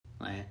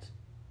Lance?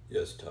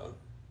 Yes, Todd.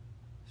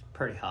 It's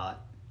pretty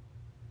hot.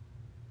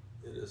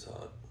 It is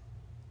hot.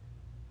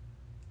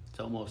 It's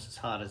almost as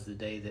hot as the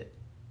day that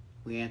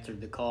we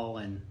answered the call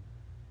and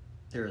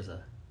there was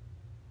a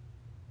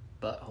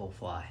butthole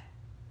fly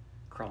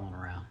crawling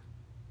around.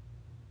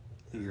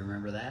 Do you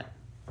remember that?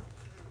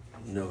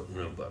 No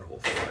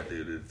butthole fly,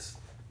 dude.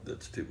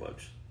 That's too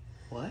much.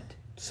 What?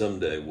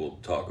 Someday we'll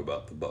talk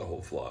about the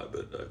butthole fly,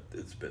 but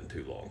it's been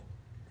too long.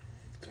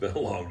 It's been a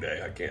long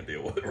day. I can't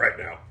deal with it right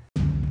now.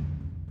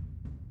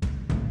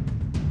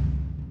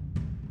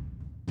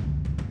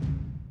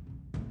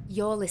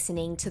 You're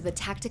listening to The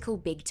Tactical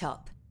Big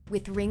Top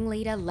with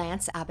ringleader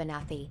Lance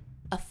Abernathy,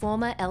 a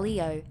former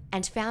LEO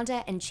and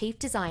founder and chief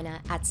designer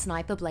at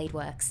Sniper Blade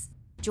Works.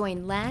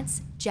 Join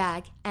Lance,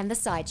 Jag, and The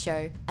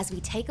Sideshow as we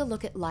take a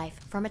look at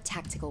life from a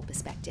tactical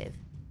perspective.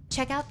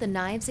 Check out the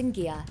knives and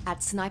gear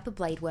at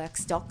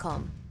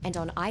sniperbladeworks.com and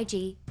on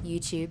IG,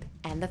 YouTube,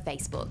 and the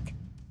Facebook.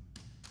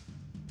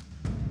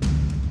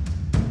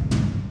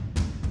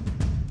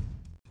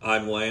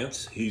 I'm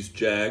Lance. He's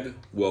Jag.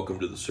 Welcome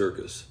to the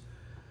circus.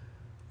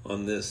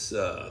 On this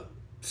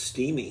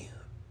steamy,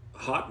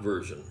 hot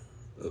version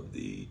of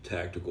the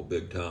Tactical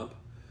Big Top,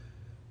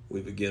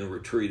 we've again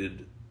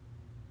retreated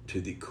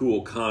to the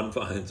cool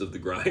confines of the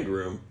grind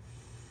room.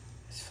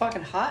 It's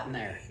fucking hot in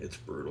there. It's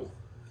brutal.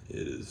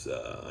 It is,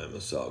 I'm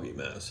a soggy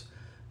mess.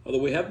 Although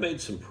we have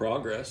made some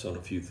progress on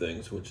a few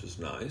things, which is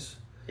nice.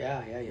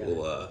 Yeah.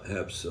 We'll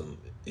have some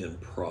in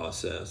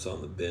process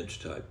on the bench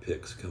type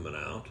picks coming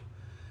out.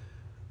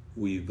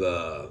 We've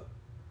are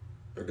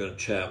going to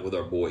chat with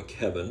our boy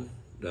Kevin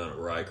down at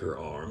Riker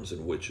Arms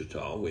in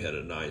Wichita. We had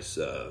a nice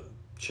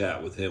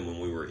chat with him when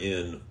we were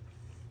in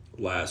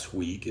last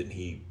week, and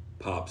he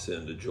pops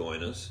in to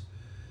join us.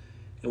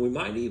 And we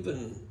might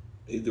even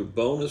either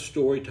bonus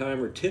story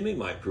time or Timmy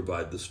might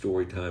provide the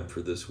story time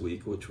for this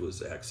week, which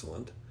was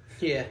excellent.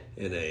 Yeah.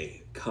 In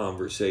a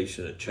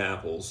conversation at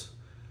Chapels.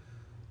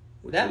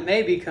 That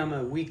may become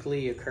a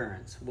weekly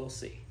occurrence. We'll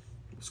see.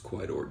 It was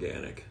quite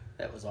organic.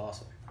 That was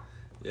awesome.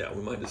 Yeah,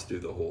 we might just do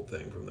the whole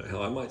thing from there.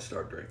 Hell, I might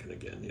start drinking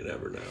again. You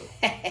never know.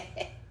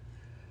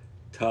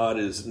 Todd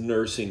is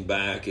nursing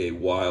back a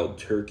wild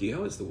turkey.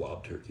 How is the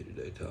wild turkey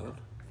today, Todd?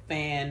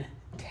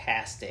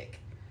 Fantastic.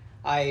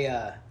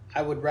 I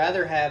would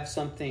rather have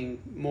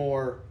something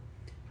more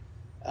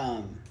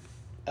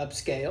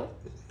upscale,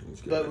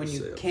 but when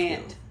you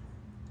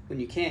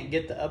can't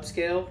get the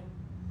upscale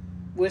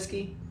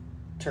whiskey,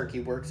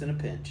 turkey works in a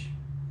pinch.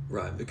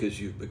 Right,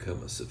 because you've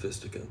become a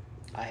sophisticant.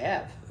 I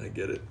have. I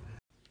get it.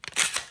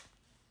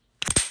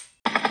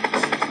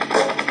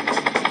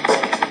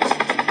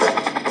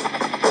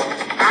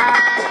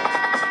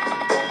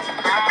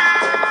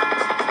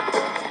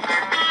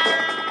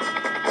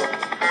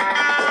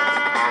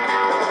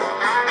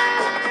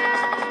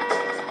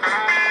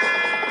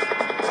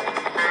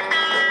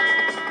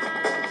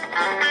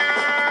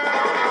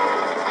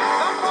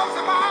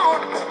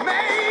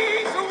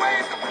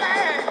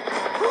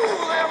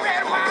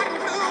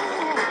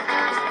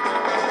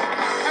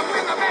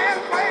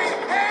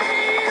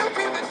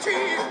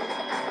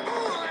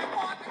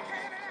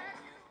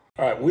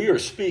 We are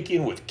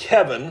speaking with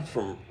Kevin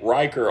from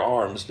Riker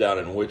Arms down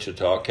in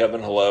Wichita.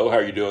 Kevin, hello. How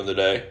are you doing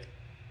today?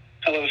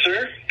 Hello,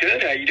 sir.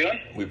 Good. How you doing?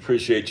 We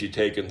appreciate you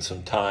taking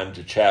some time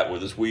to chat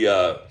with us. We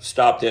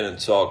stopped in and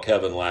saw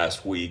Kevin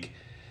last week,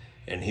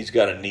 and he's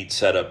got a neat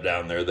setup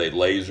down there. They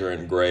laser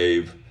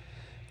engrave.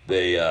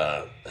 They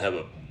have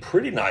a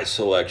pretty nice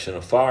selection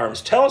of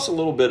firearms. Tell us a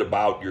little bit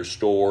about your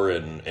store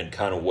and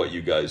kind of what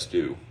you guys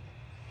do.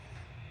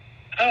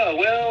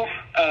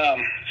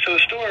 So the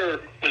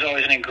store was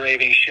always an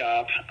engraving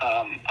shop.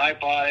 I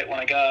bought it when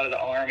I got out of the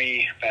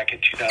Army back in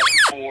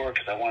 2004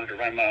 because I wanted to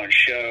run my own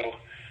show,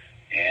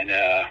 and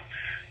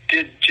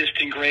did just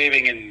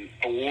engraving and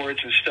awards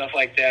and stuff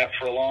like that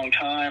for a long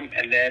time.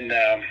 And then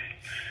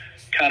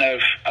I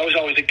was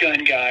always a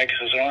gun guy because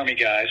I was an Army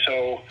guy.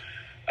 So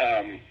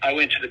I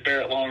went to the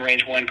Barrett Long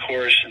Range 1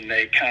 course, and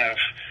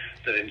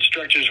the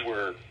instructors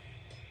were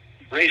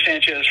Ray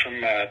Sanchez from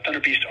Thunder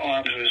Beast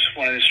Arms was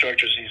one of the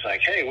instructors, and he's like,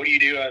 "Hey, what do you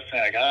do?" I was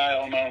like, "I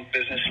own my own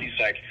business." He's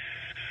like,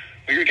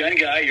 "Well, you're a gun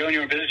guy. You own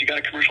your own business. You got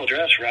a commercial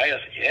address, right?" I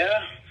said,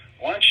 "Yeah.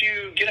 Why don't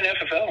you get an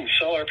FFL and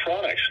sell our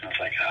products?" And I was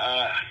like,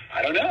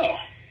 I don't know.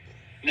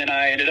 And then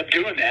I ended up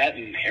doing that,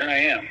 and here I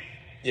am.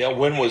 Yeah,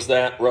 when was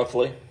that,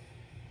 roughly?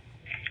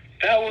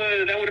 That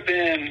would have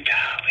been,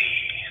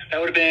 I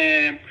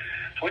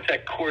went to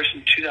that course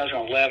in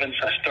 2011,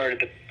 so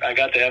I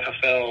got the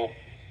FFL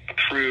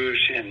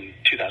approved in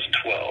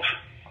 2012.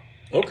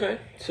 Okay,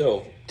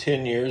 so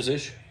 10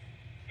 years-ish?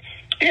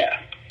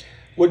 Yeah.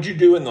 What'd you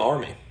do in the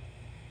Army?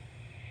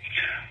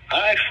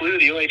 I flew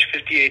the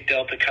OH-58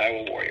 Delta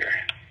Kiowa Warrior.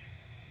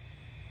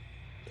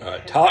 All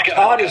right,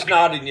 Todd is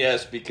nodding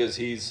yes because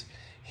he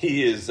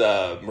is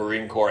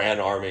Marine Corps and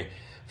Army.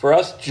 For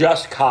us,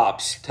 just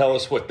cops, tell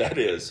us what that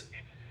is.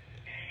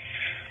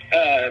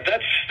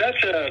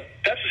 That's a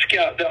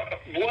scout. That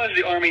was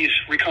the Army's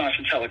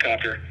reconnaissance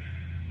helicopter.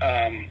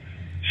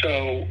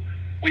 So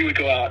we would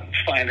go out and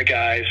find the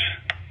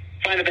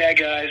bad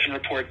guys and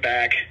report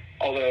back.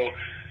 although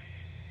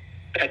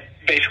that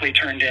basically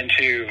turned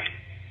into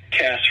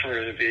CAS for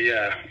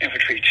the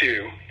infantry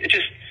too.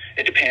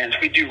 It depends.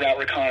 We do route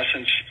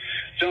reconnaissance,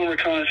 zone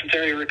reconnaissance,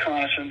 area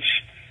reconnaissance,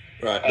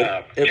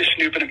 Right. just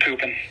snooping and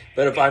pooping.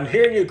 But if I'm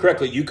hearing you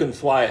correctly, you can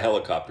fly a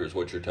helicopter is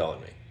what you're telling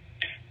me.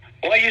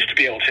 Well, I used to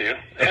be able to.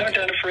 I haven't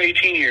done it for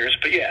 18 years,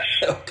 but yes.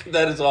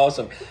 That is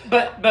awesome.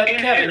 But In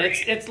Kevin,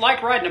 theory. it's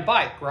like riding a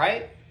bike,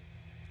 right?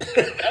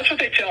 That's what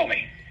they tell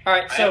me. All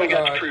right, I so haven't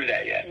got to prove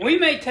that yet. we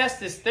may test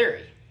this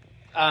theory.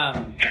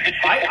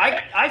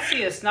 I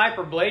see a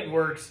Sniper Blade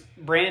Works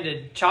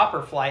branded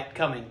chopper flight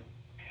coming.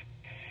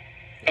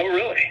 Oh,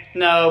 really?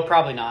 No,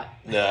 probably not.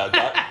 No,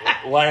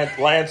 Lance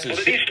Well, is.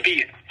 there needs to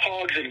be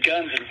hogs and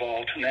guns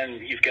involved, and then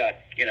you've got,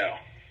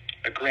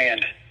 a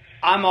grand.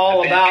 I'm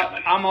all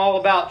Event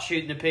about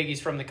shooting the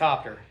piggies from the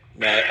copter.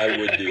 I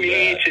would do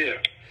Me that. too.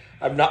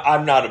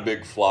 I'm not a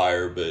big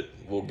flyer, but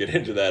we'll get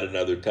into that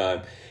another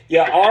time.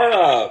 Yeah,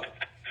 our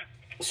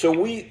so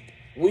we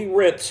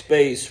rent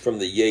space from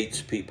the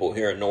Yates people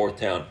here in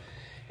Northtown,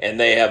 and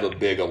they have a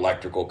big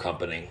electrical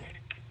company.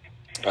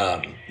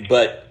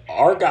 But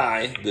our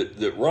guy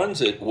that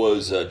runs it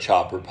was a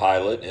chopper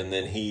pilot, and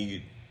then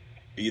he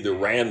either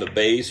ran the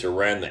base or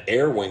ran the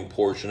air wing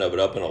portion of it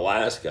up in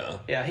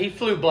Alaska. Yeah, he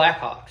flew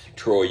Blackhawks.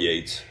 Troy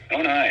Yates.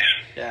 Oh, nice.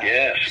 Yeah.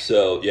 Yes.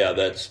 So yeah,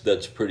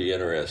 that's pretty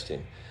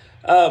interesting.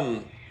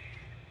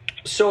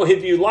 So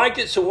have you liked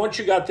it? So once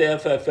you got the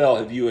FFL,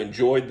 have you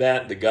enjoyed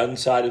that, the gun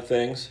side of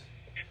things?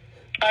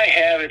 I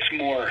have. It's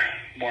more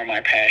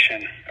my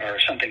passion, or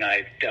something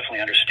I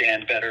definitely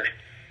understand better.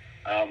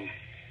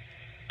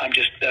 I'm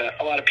just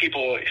a lot of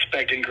people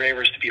expect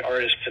engravers to be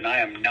artists, and I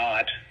am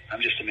not.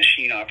 I'm just a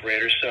machine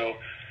operator. So,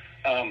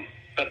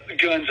 but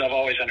guns I've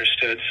always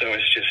understood, so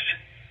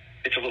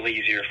it's a little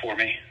easier for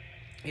me.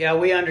 Yeah,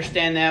 we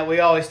understand that. We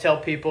always tell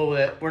people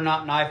that we're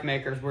not knife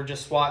makers. We're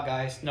just SWAT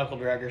guys, knuckle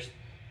draggers.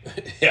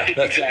 Yeah,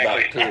 that's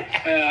Exactly. about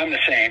true. I'm the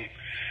same.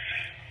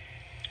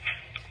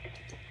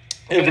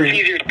 But it's Every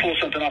easier to pull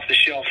something off the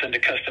shelf than to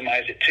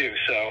customize it too.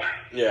 So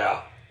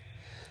yeah,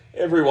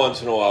 every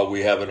once in a while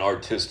we have an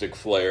artistic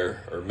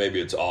flair, or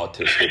maybe it's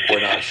autistic.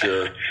 We're not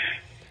sure.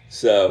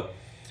 So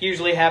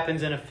Usually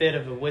happens in a fit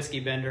of a whiskey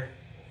bender.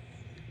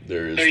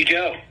 there there you is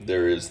go.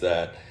 there is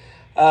that.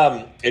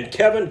 And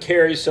Kevin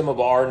carries some of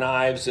our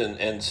knives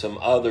and some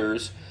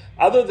others.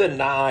 Other than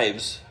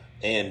knives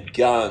and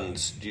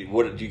guns, do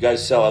you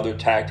guys sell other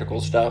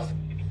tactical stuff?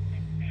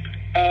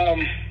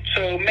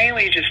 So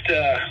mainly just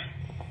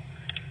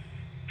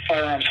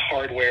firearms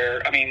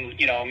hardware. I mean,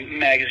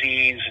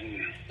 magazines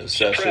and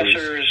Accessories.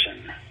 suppressors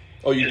and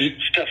Oh, you just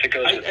do? stuff that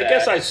goes I with that.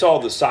 guess I saw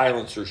the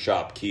silencer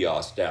shop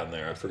kiosk down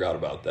there. I forgot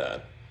about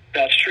that.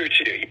 That's true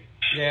too.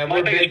 Yeah, My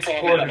we're biggest big problem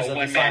is supporters I'm of a the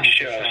one-man silencer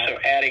show, shop.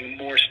 so adding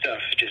more stuff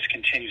just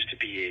continues to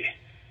be a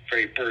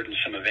very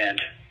burdensome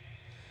event.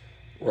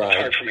 It's Right.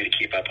 hard for me to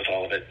keep up with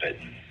all of it, but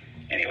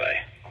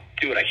anyway,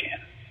 do what I can.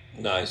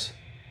 Nice.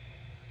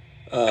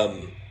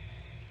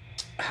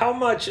 How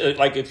much,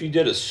 like if you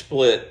did a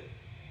split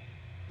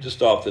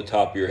just off the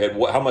top of your head,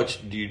 how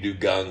much do you do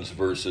guns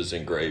versus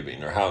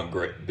engraving, or how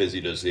busy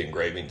does the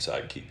engraving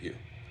side keep you?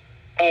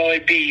 Oh,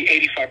 it'd be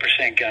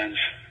 85% guns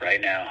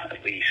right now,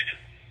 at least.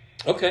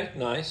 Okay,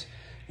 nice.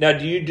 Now,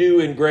 do you do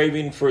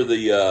engraving for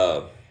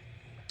the,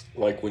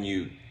 like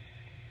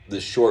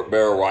the short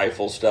barrel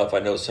rifle stuff? I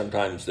know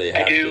sometimes they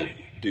have to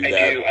do that.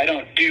 I do. I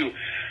don't do.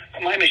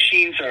 My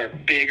machines are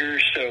bigger,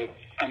 so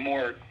I'm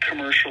more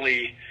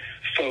commercially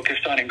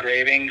focused on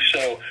engraving.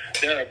 So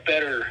there are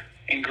better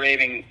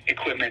engraving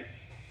equipment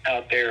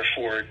out there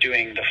for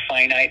doing the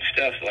finite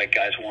stuff, like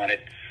guys want it,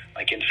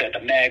 like inside the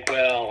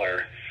magwell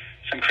or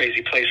some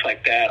crazy place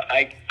like that.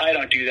 I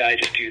don't do that. I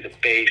just do the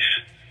base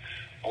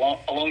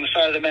along the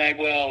side of the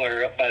magwell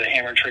or up by the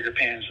hammer and trigger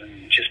pins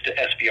and just the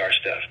SBR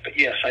stuff. But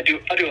yes, I do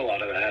a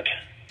lot of that.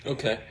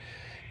 Okay.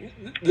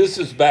 This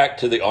is back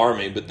to the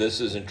Army, but this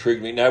has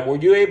intrigued me. Now, were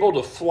you able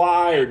to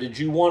fly, or did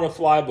you want to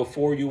fly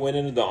before you went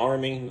into the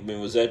Army? I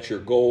mean, was that your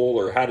goal,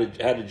 or how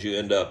did you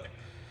end up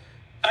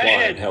I flying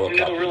had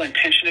helicopters? no real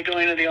intention of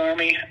going into the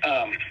Army.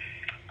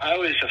 I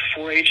was a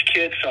 4-H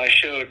kid, so I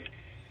showed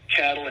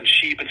cattle and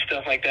sheep and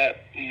stuff like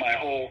that my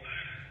whole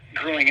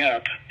growing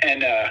up.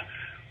 And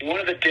one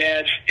of the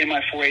dads in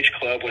my 4-H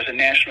club was a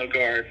National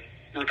Guard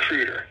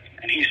recruiter.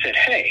 And he said,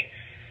 hey,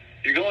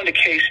 you're going to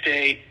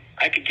K-State.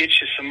 I could get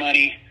you some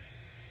money,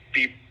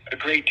 be a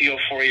great deal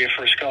for you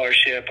for a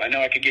scholarship. I know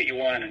I could get you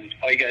one, and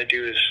all you got to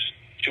do is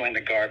join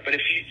the Guard. But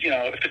if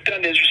if it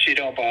doesn't interest you,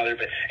 don't bother.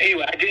 But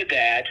anyway, I did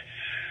that,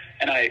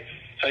 and I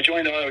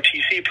joined the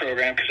ROTC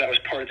program because that was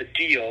part of the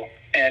deal,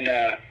 and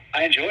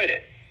I enjoyed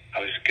it.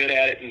 I was good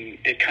at it, and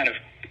it kind of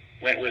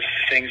went with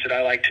things that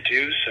I like to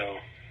do. So,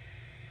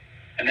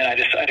 and then I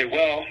decided,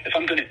 well, if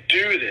I'm going to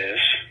do this,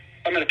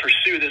 I'm going to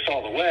pursue this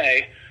all the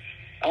way.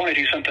 I want to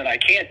do something I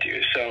can't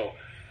do. So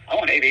I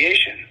want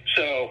aviation.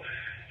 So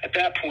at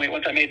that point,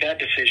 once I made that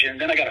decision,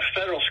 then I got a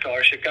federal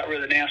scholarship, got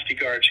rid of the Nasty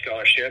Guard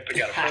scholarship, and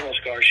got a federal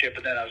scholarship.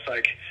 And then I was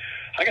like,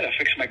 I got to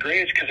fix my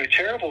grades because they're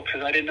terrible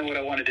because I didn't know what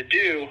I wanted to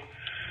do.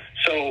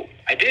 So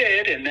I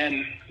did, and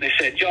then they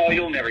said,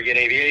 you'll never get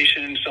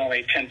aviation. It's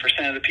only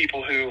 10% of the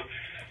people who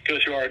go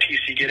through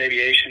ROTC get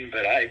aviation,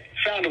 but I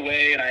found a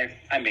way, and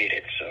I made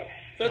it. So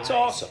That's Nice.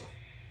 awesome.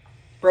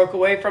 Broke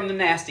away from the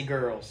nasty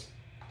girls.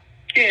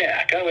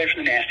 yeah, got away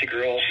from the nasty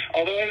girls.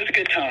 Although it was a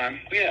good time.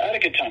 I had a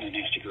good time with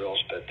nasty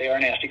girls, but they are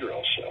nasty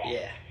girls. So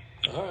Yeah.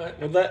 All right.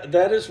 Well,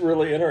 that is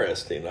really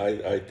interesting.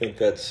 I think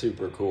that's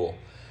super cool.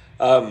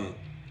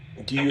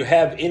 Do you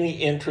have any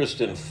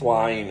interest in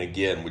flying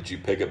again? Would you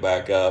pick it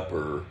back up,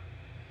 or?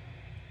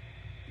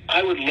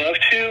 I would love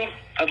to.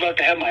 I'd love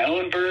to have my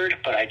own bird,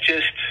 but I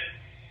just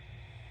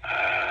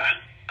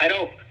I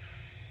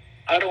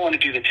don't want to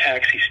do the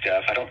taxi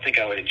stuff. I don't think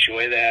I would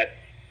enjoy that.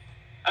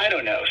 I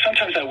don't know.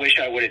 Sometimes I wish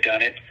I would have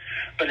done it,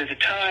 but at the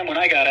time when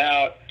I got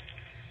out,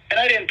 and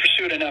I didn't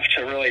pursue it enough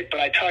to really, but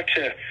I talked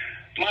to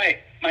my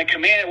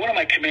command. One of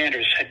my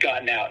commanders had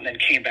gotten out and then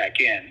came back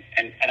in,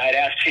 and I'd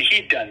asked if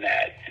he'd done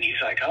that, and he's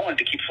like, I wanted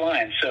to keep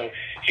flying. So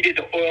he did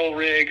the oil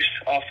rigs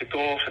off the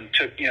Gulf and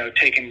took,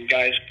 taking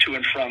guys to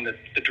and from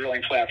the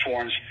drilling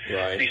platforms.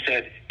 Right. And he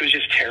said it was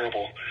just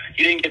terrible.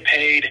 You didn't get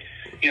paid.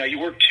 You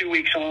worked 2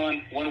 weeks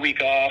on, 1 week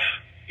off.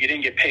 You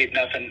didn't get paid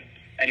nothing,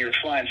 and you were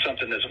flying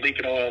something that's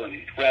leaking oil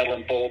and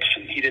rattling bolts,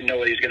 and he didn't know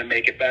whether he was going to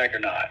make it back or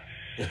not.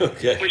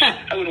 Okay. Which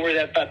I wouldn't worry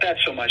about that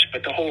so much,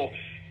 but the whole,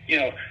 you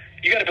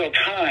got to build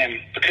time,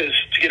 because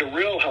to get a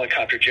real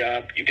helicopter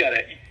job, you got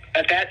to,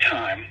 at that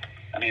time,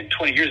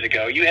 20 years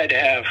ago, you had to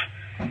have,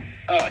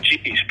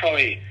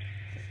 probably,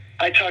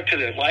 I talked to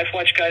the Life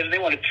Watch guys, and they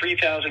wanted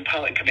 3,000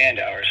 pilot and command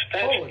hours.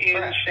 That's Holy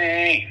crap.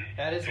 insane.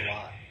 That is a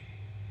lot.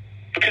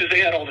 Because they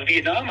had all the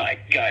Vietnam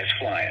guys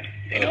flying.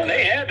 Okay.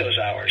 They had those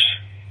hours.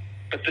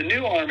 But the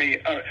new Army,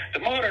 the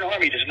modern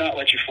Army does not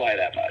let you fly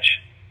that much.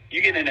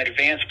 You get an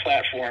advanced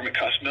platform, it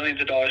costs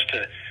millions of dollars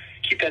to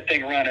keep that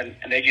thing running,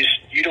 and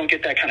you don't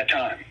get that kind of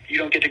time. You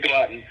don't get to go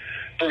out and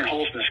burn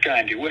holes in the sky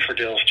and do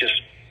whifferdills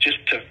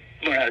just to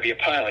learn how to be a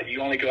pilot. You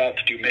only go out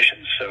to do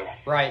missions. So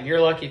Right, and you're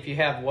lucky if you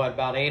have,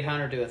 about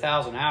 800 to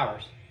 1,000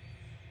 hours.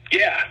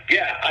 yeah,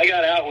 I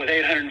got out with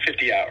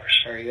 850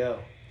 hours. There you go.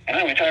 And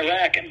I went to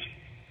Iraq, and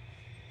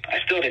I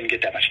still didn't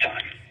get that much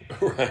time.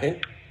 Right.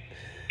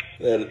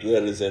 That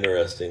is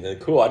interesting and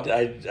cool.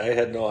 I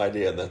had no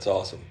idea. That's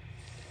awesome.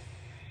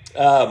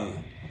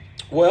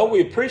 Well,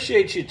 we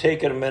appreciate you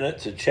taking a minute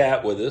to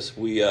chat with us.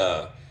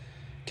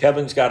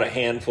 Kevin's got a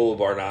handful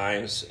of our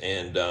knives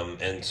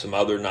and some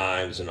other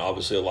knives, and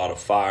obviously a lot of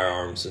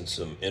firearms and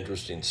some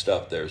interesting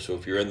stuff there. So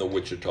if you're in the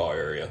Wichita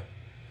area,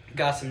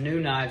 Got some new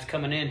knives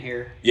coming in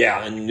here.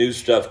 yeah, and new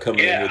stuff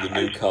coming in with the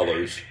new I'm-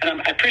 colors. And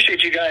I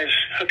appreciate you guys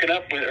hooking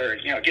up with, or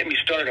getting me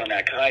started on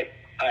that,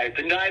 because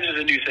the knives is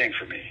a new thing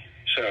for me.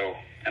 So,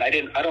 and I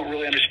don't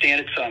really understand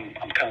it, so I'm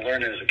kind of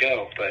learning as I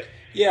go. But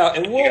Yeah,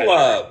 and you guys we'll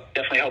are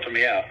definitely helping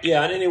me out.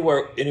 yeah, and any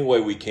way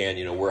we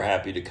can, we're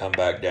happy to come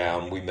back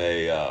down. We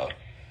may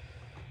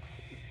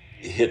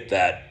hit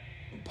that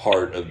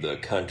part of the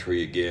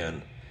country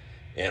again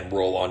and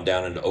roll on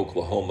down into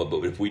Oklahoma.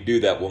 But if we do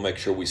that, we'll make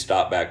sure we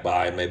stop back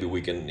by, and maybe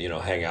we can,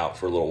 hang out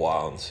for a little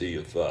while and see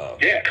if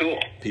Yeah, cool.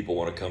 people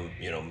want to come,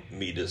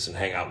 meet us and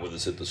hang out with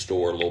us at the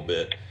store a little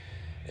bit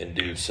and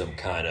do some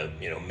kind of,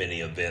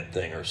 mini event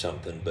thing or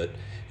something. But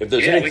if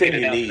there's Yeah, we anything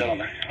can you announce need, that on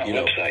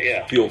the website,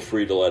 yeah. feel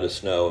free to let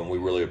us know, and we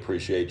really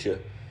appreciate you.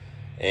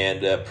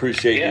 And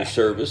appreciate Yeah. your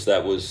service.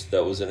 That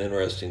was an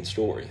interesting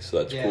story. So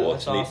that's Yeah, cool.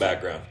 that's It's a neat awesome.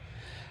 background.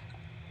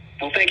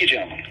 Well, thank you,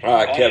 gentlemen. All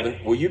right, Awesome. Kevin.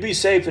 Well, you be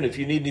safe, and if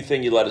you need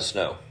anything, you let us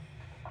know.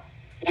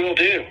 Will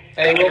do. Hey,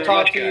 Thank you we'll very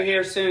talk much, to you guys.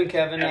 here soon,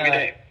 Kevin. Have a good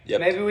day. Yep.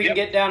 Maybe we can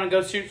Yep. get down and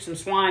go shoot some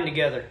swine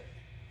together.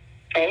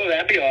 Oh,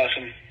 that'd be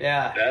awesome.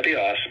 Yeah. That'd be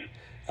awesome.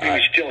 Maybe All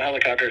we right. steal a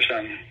helicopter or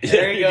something.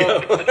 There you go.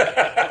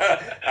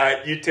 All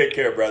right, you take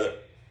care, brother.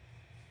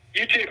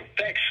 You too.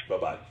 Thanks.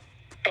 Bye-bye.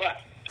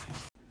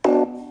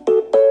 Bye-bye.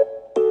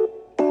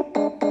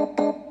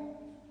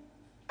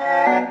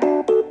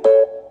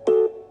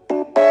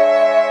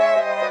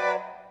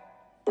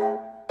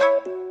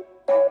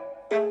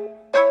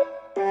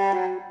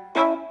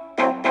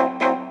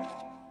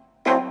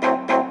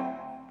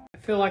 I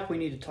feel like we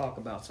need to talk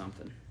about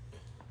something.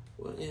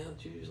 Well, yeah,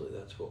 usually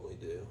that's what we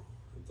do.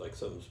 Like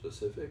something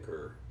specific,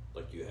 or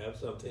like you have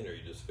something, or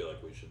you just feel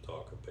like we should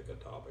pick a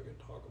topic and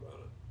talk about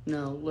it.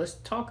 No, let's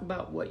talk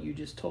about what you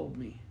just told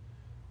me.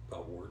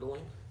 About wordling?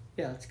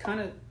 Yeah, it's kind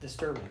of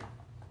disturbing.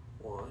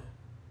 Why?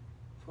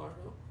 Fire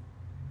up.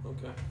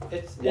 Okay.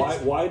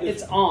 Why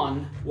it's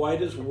on. Why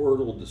does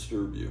Wordle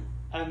disturb you?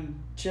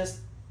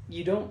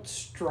 You don't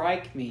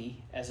strike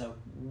me as a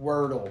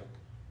Wordle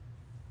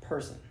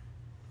person.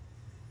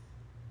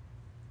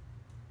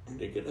 I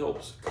think it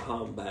helps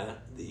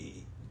combat the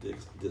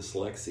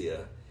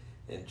dyslexia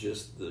and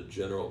just the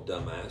general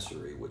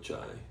dumbassery, which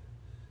I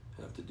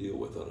have to deal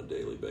with on a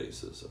daily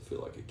basis. I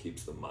feel like it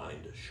keeps the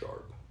mind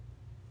sharp,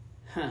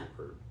 Huh.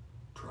 or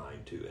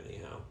trying to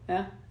anyhow.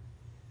 Yeah.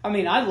 I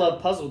mean, I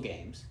love puzzle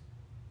games.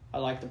 I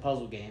like the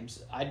puzzle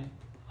games.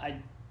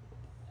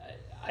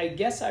 I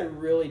guess I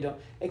really don't.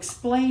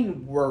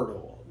 Explain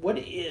Wordle. What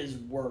is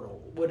Wordle?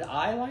 Would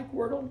I like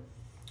Wordle?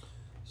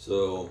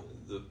 So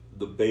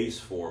the base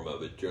form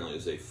of it generally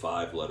is a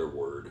 5-letter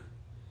word,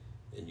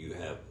 and you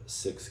have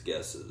 6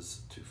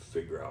 guesses to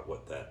figure out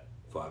what that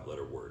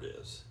 5-letter word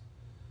is.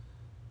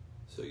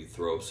 So you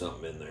throw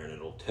something in there, and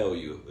it'll tell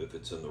you if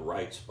it's in the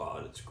right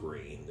spot, it's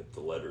green. If the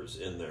letter's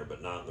in there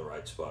but not in the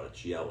right spot,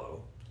 it's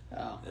yellow.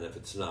 Oh. And if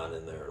it's not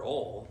in there at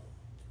all,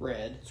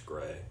 Red. it's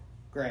gray.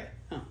 Gray.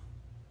 Huh.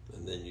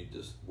 And then you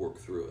just work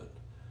through it.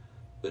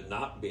 But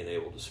not being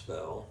able to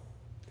spell,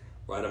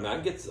 right? I mean, I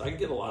can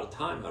get a lot of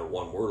time out of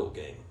one Wordle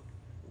game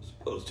as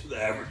opposed to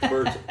the average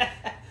person.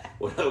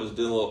 When I was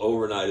doing a little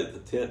overnight at the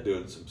tent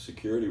doing some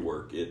security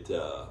work,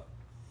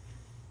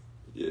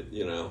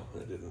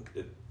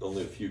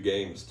 only a few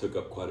games took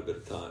up quite a bit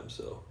of time,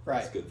 so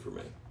Right. it's good for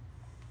me.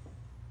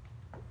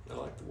 I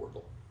like the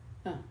Wordle.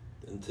 Huh.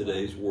 And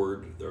today's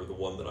word, or the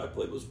one that I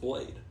played, was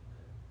blade.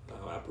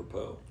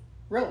 Apropos.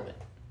 Relevant.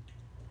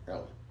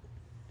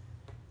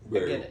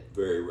 Very, get it.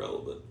 very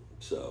relevant.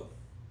 So,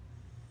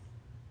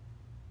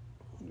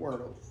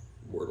 Wordle.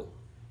 Wordle.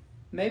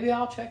 Maybe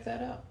I'll check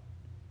that out.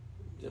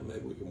 Yeah,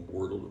 maybe we can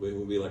Wordle. Maybe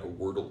we'll be like a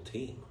Wordle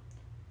team.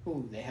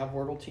 Ooh, they have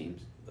Wordle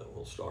teams? Then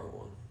we'll start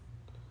one.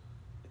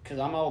 Because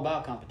I'm all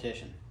about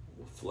competition.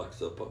 We'll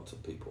flex up on some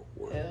people.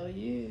 Wordle. Hell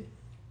yeah.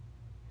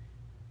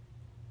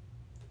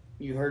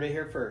 You heard it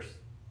here first.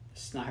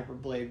 Sniper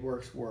Blade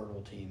Works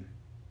Wordle team.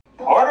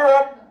 Order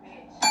up!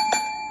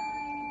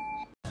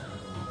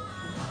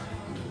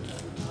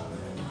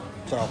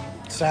 So,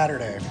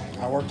 Saturday,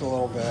 I worked a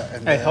little bit.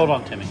 And Hey, then, hold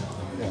on, Timmy.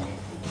 Yeah.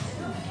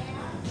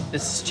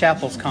 This is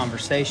Chapel's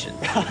conversation.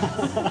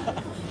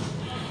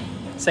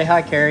 Say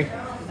hi, Carrie.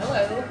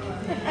 Hello.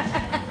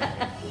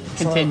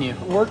 Continue.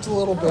 So I worked a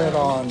little bit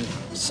on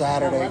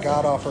Saturday,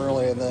 got off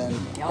early, and then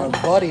our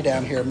buddy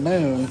down here,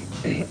 Moon,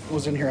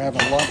 was in here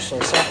having lunch, so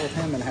I sat with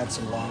him and had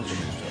some lunch.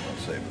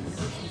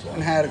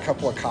 And had a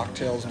couple of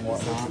cocktails and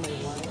whatnot.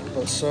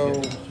 But so,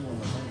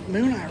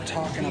 Moon and I were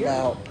talking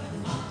about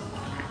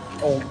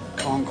old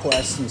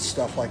conquests and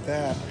stuff like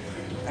that.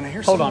 And I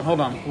hear Hold on.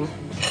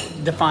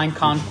 Define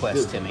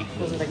conquest, Timmy.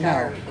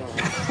 No.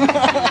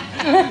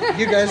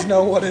 You guys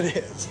know what it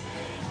is.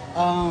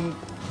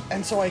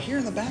 And so I hear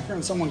in the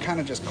background someone kind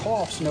of just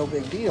coughs, no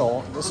big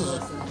deal. This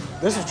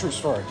is a true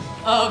story.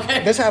 Oh,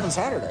 okay. This happened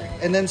Saturday.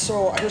 And then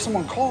so I hear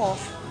someone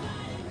cough,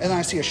 and then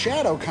I see a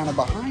shadow kind of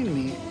behind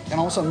me, and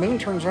all of a sudden Moon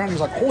turns around and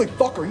he's like, "Holy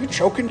fuck, are you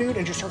choking, dude?"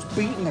 And just starts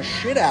beating the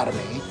shit out of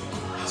me.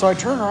 So I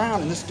turn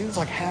around, and this dude's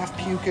like half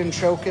puking,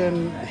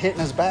 choking, hitting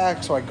his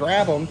back. So I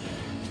grab him,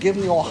 give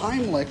him the old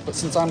Heimlich, but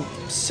since I'm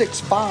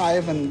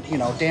 6'5" and,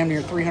 damn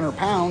near 300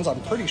 pounds,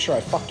 I'm pretty sure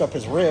I fucked up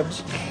his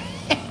ribs.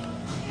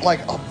 Like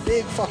a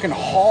big fucking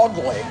hog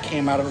leg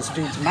came out of this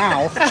dude's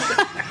mouth.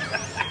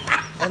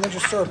 And then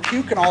just started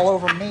puking all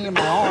over me and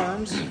my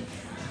arms.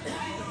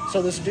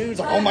 So this dude's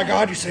like, "Oh my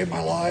God, you saved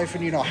my life,"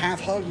 and half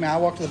hugged me. I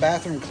walked to the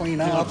bathroom and clean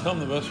up. Tell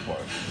them the best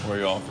part, where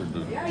he offered to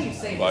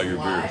buy your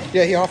beer.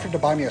 Yeah, he offered to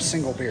buy me a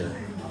single beer.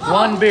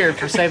 One beer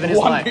for saving his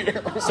One life.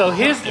 beer. So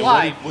his And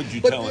life, what'd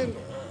you But tell him?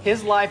 then-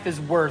 his life is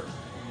worth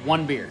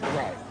one beer.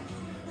 Right.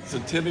 So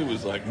Timmy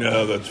was like,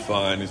 "No, that's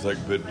fine." He's like,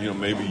 "But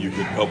maybe you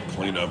could help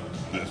clean up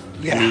this."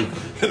 Yeah. Dude.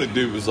 And the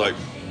dude was like,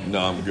 "No,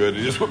 I'm good."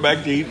 He just went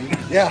back to eating.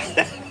 Yeah,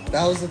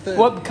 that was the thing.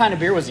 What kind of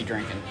beer was he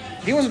drinking?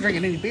 He wasn't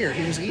drinking any beer.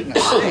 He was eating a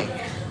steak.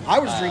 I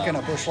was drinking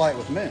a Busch Light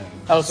with Moon.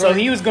 Oh, so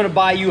he was going to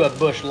buy you a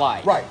Busch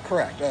Light. Right,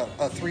 correct. A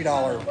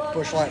 $3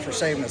 Busch Light for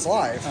saving his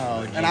life.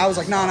 Oh, and I was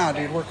like, no,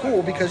 dude, we're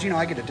cool because,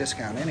 I get a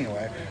discount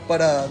anyway.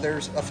 But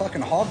there's a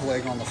fucking hog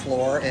leg on the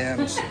floor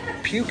and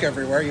puke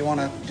everywhere. You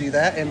want to do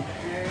that? And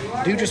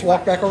dude just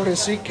walked back over to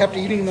his seat, kept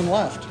eating, and then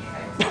left.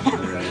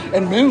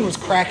 And Moon was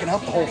cracking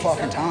up the whole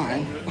fucking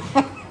time.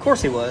 Of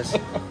course he was.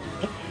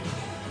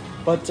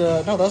 But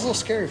no, that was a little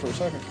scary for a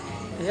second.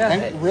 Yeah.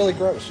 And really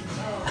gross.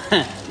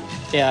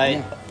 Yeah,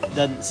 it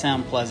doesn't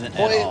sound pleasant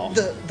at all.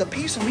 Well, the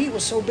piece of meat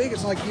was so big,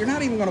 it's like you're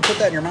not even going to put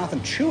that in your mouth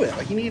and chew it.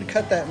 Like you need to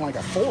cut that in like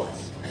a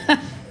fourth.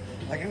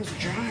 Like it was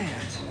giant.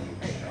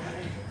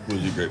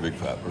 Was he a great big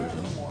fat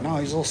person? No,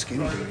 he's a little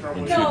skinny dude.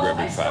 Was he a great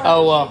big fat?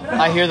 Oh, well,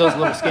 I hear those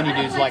little skinny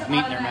dudes like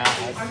meat in their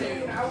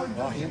mouth.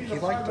 Well, he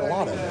liked a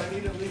lot of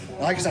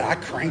it. Like I said, I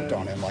cranked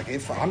on him. Like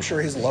I'm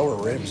sure his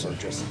lower ribs are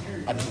just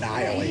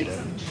annihilated.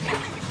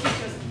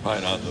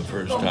 Probably not the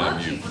first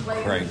time you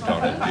cranked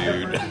on a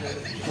dude.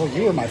 Well,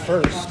 you were my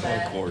first.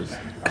 Of course.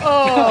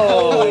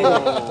 Oh!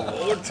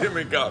 Oh,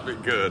 Timmy got me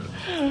good.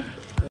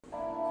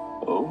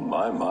 Oh,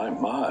 my.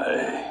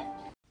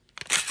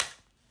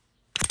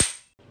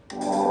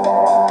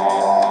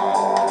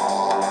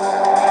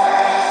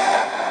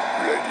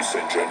 Ladies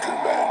and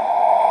gentlemen,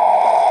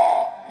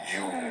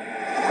 you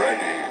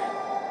ready?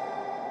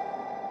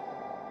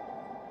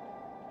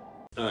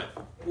 All right.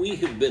 We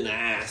have been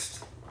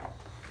asked,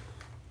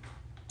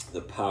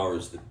 the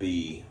powers that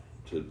be,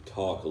 to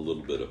talk a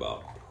little bit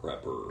about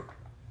prepper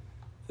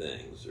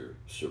things or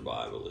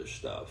survival-ish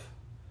stuff.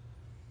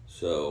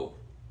 So,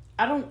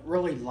 I don't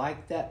really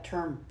like that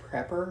term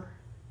prepper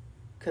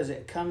because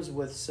it comes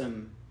with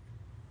some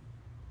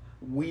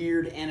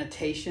weird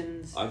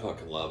annotations. I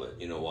fucking love it.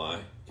 You know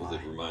why? Because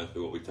it reminds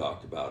me of what we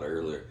talked about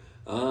earlier.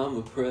 I'm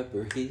a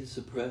prepper, he's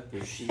a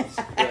prepper, she's a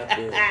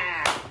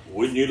prepper.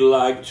 Wouldn't you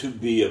like to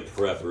be a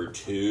prepper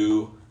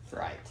too?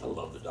 Right. I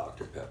love the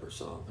Dr. Pepper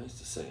song. I used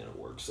to sing it at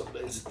work some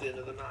days at the end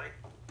of the night.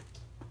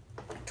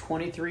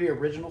 23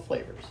 original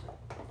flavors.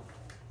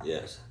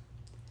 Yes.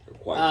 They're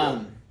quite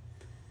good.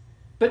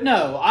 But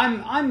no,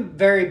 I'm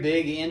very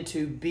big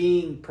into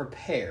being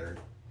prepared,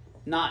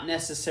 not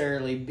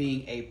necessarily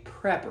being a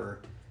prepper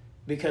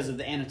because of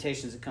the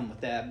annotations that come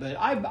with that. But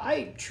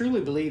I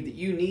truly believe that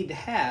you need to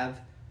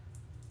have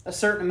a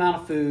certain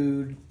amount of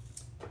food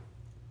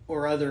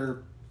or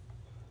other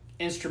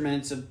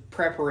instruments of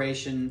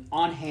preparation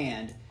on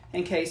hand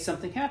in case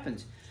something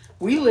happens.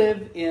 We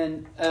live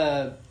in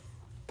a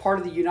part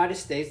of the United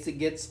States that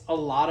gets a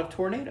lot of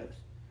tornadoes.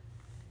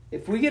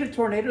 If we get a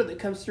tornado that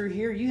comes through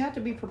here, you have to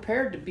be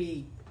prepared to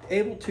be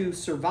able to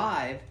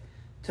survive,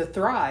 to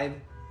thrive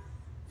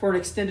for an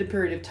extended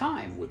period of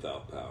time.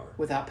 Without power.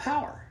 Without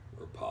power.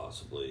 Or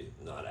possibly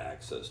not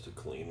access to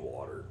clean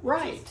water.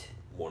 Right.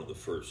 One of the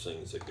first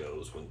things that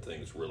goes when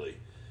things really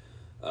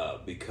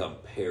become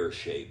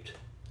pear-shaped.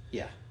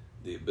 Yeah.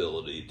 The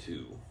ability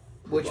to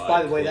Which,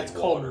 by the way, that's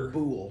water. called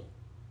boule.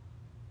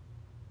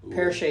 Boule.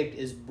 Pear-shaped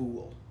is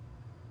boule.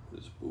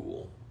 Is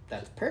boule.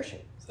 That's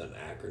pear-shaped. Is that an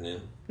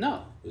acronym?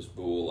 No. Is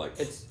boule like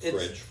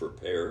French for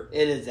pear?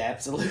 It is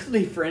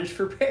absolutely French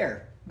for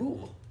pear.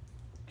 Boule.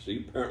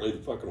 See, apparently the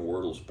fucking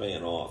Wordle's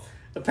paying off.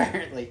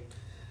 Apparently.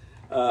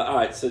 All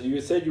right, so you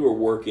said you were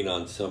working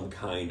on some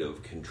kind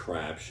of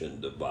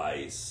contraption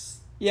device.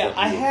 Yeah, that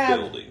I you were have.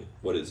 building.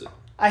 What is it?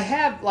 I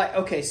have,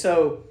 okay,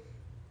 so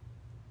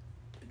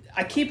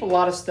I keep a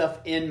lot of stuff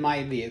in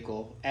my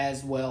vehicle,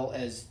 as well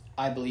as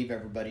I believe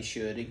everybody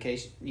should, in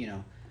case,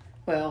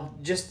 well,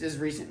 just as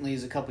recently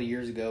as a couple of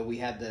years ago, we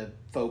had the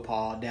faux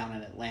pas down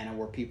in Atlanta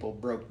where people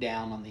broke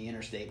down on the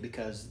interstate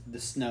because the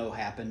snow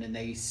happened and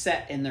they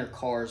sat in their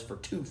cars for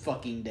 2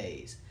 fucking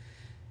days.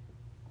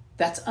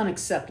 That's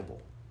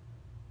unacceptable.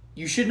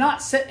 You should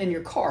not sit in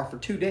your car for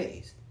 2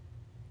 days.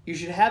 You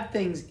should have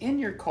things in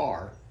your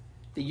car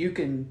that you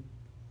can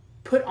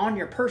put on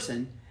your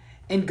person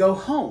and go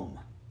home.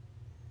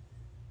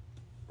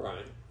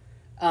 Right.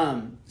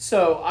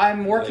 So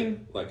I'm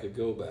working... Like a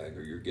go bag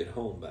or your get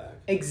home bag.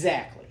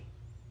 Exactly.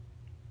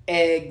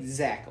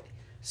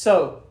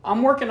 So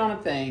I'm working on a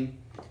thing.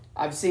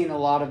 I've seen a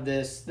lot of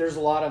this. There's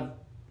a lot of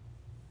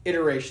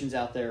iterations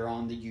out there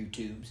on the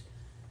YouTubes.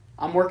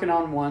 I'm working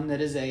on one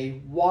that is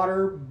a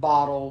water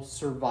bottle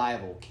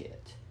survival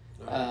kit.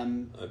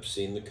 I've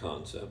seen the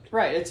concept.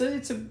 Right. It's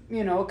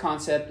a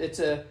concept. It's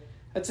a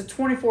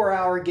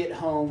 24-hour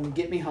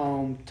get me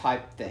home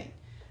type thing.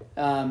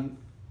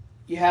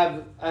 You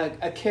have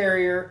a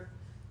carrier.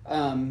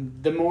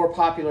 The more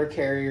popular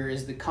carrier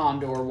is the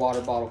Condor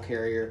water bottle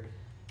carrier,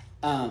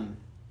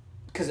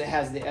 because it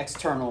has the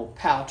external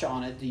pouch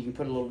on it that you can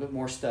put a little bit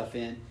more stuff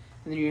in.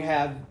 And then you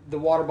have the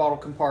water bottle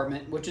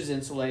compartment, which is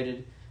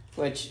insulated,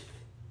 which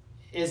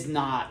is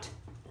not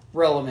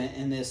relevant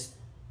in this,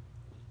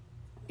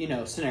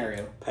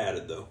 scenario.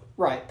 Padded though.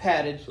 Right,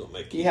 padded. So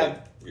make you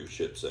have your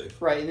ship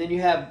safe. Right, and then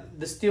you have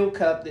the steel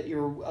cup that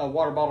your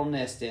water bottle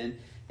nests in,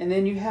 and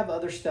then you have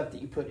other stuff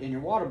that you put in your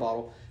water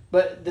bottle.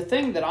 But the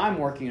thing that I'm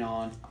working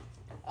on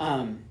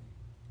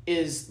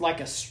is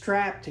like a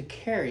strap to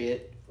carry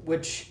it,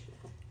 which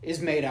is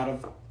made out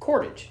of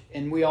cordage.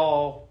 And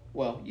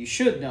you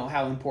should know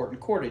how important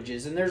cordage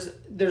is. And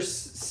there's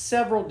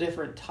several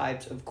different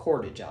types of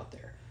cordage out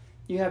there.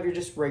 You have your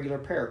just regular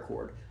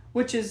paracord,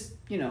 which is,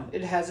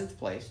 it has its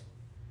place.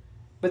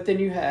 But then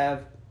you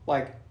have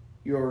like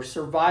your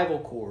survival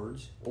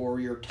cords or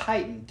your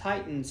Titan.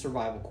 Titan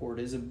survival cord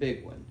is a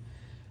big one.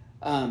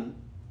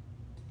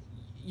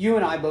 You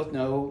and I both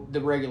know, the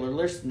regular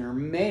listener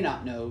may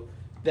not know,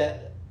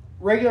 that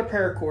regular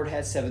paracord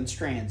has 7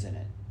 strands in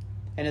it.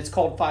 And it's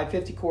called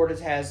 550 cord.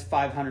 It has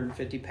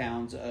 550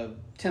 pounds of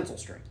tensile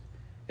strength.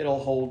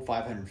 It'll hold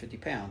 550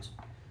 pounds.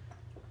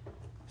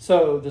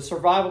 So the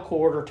survival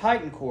cord or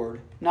Titan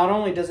cord, not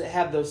only does it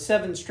have those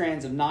 7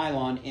 strands of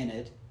nylon in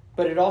it,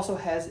 but it also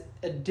has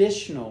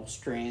additional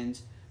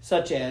strands,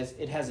 such as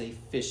it has a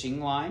fishing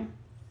line,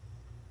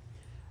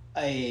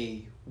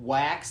 a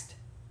waxed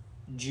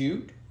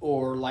jute,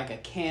 or like a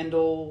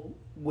candle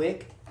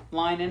wick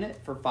line in it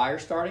for fire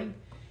starting,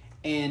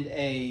 and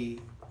a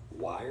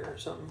wire or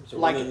something? So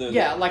like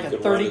a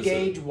 30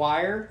 gauge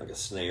wire. Like a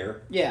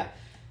snare? Yeah.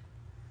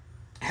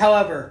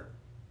 However,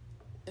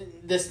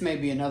 this may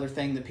be another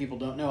thing that people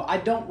don't know. I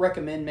don't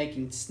recommend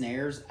making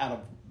snares out of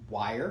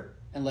wire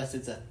unless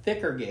it's a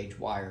thicker gauge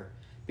wire,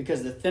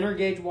 because the thinner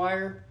gauge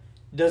wire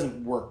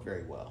doesn't work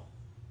very well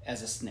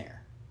as a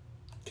snare.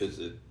 Because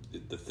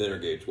the thinner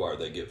gauge wire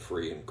they get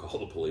free and call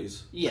the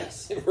police.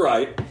 Yes.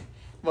 Right.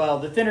 Well,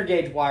 the thinner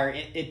gauge wire,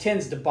 it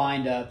tends to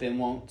bind up and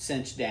won't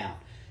cinch down.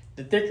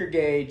 The thicker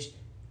gauge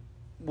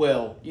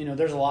will,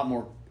 there's a lot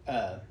more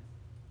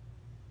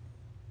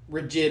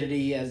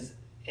rigidity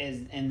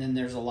and then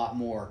there's a lot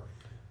more.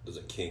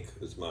 Doesn't kink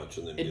as much,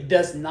 and then it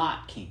does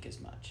not kink as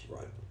much.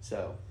 Right.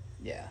 So,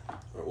 yeah.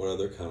 Right, what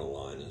other kind of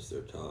line is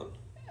there, Todd?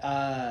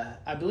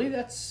 I believe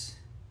that's.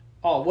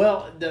 Oh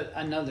well,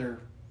 another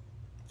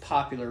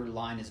popular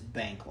line is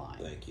bank line.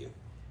 Thank you.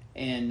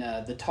 And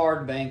the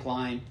tarred bank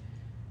line,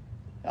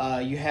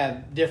 you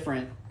have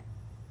different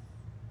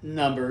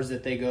numbers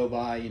that they go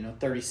by,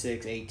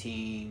 36,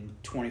 18,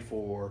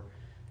 24.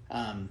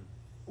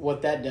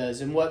 What that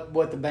does, and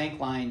what the bank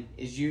line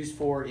is used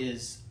for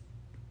is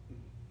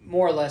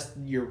more or less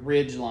your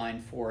ridge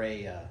line for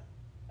a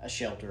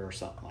shelter or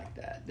something like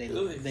that. They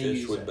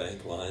fish with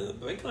bank line. The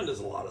bank line does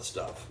a lot of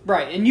stuff.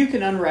 Right, and you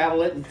can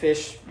unravel it and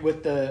fish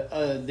with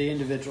the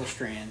individual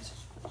strands.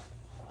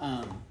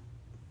 I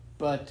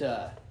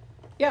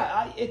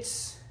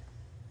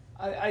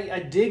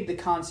dig the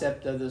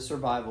concept of the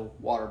survival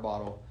water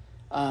bottle.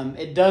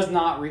 It does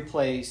not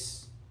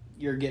replace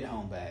your get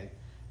home bag.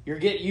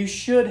 You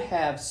should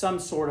have some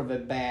sort of a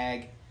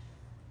bag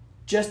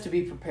just to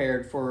be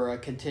prepared for a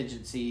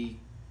contingency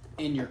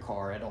in your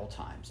car at all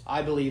times.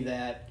 I believe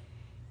that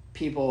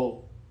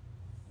people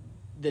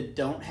that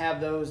don't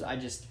have those, I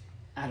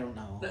don't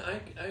know. No,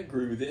 I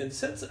agree with you. And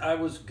since I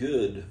was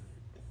good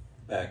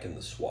back in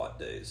the SWAT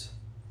days,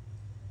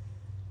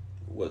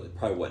 it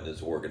probably wasn't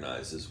as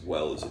organized as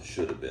well as it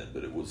should have been,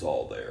 but it was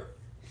all there.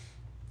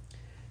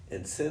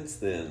 And since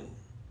then,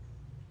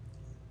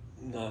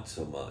 not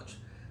so much.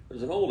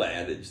 There's an old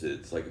adage that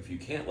it's like if you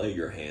can't lay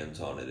your hands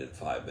on it in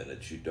 5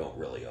 minutes, you don't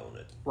really own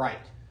it.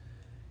 Right.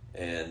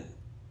 And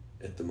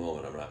at the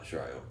moment, I'm not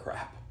sure I own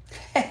crap.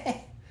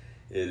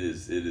 It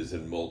is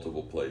in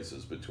multiple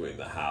places between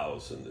the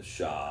house and the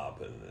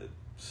shop and the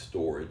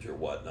storage or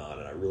whatnot,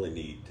 and I really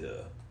need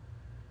to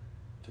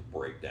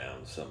break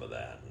down some of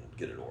that and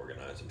get it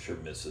organized. I'm sure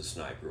Mrs.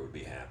 Sniper would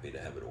be happy to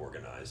have it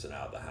organized and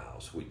out of the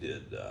house. We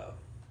did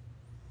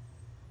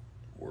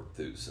work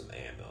through some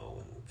ammo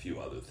and a few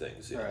other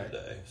things the other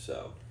day.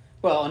 So,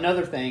 well,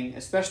 another thing,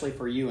 especially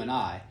for you and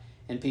I,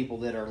 and people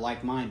that are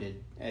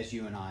like-minded as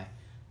you and I,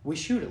 we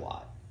shoot a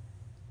lot.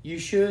 You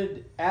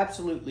should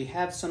absolutely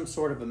have some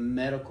sort of a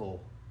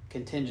medical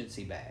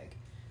contingency bag.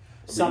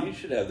 You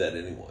should have that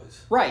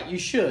anyways. Right, you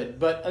should,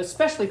 but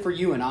especially for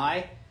you and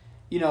I,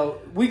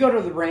 we go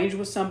to the range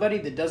with somebody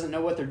that doesn't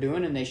know what they're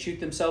doing and they shoot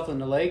themselves in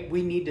the leg.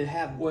 We need to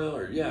have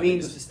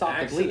means to stop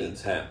the bleeding.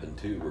 Accidents happen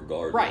too,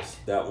 regardless. Right.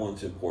 That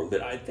one's important.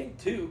 But I think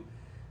too,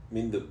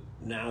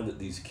 now that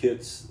these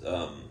kits,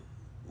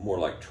 more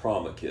like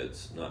trauma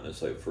kits, not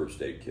necessarily a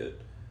first aid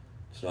kit.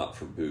 It's not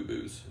for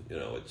boo-boos,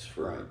 it's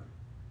for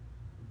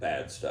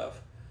bad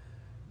stuff.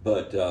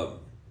 But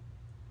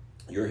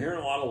you're hearing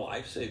a lot of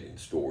life-saving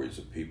stories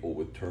of people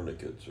with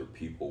tourniquets or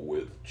people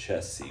with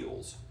chest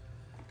seals.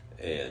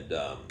 And,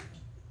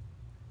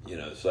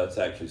 so that's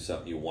actually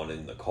something you want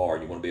in the car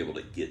and you want to be able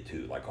to get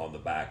to, like on the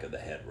back of the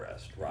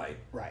headrest, right?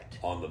 Right.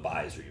 On the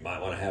visor. You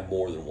might want to have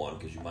more than one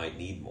because you might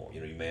need more.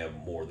 You may have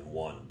more than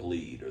one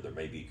bleed, or there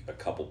may be a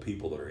couple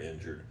people that are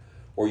injured,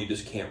 or you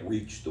just can't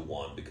reach the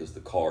one because the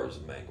car is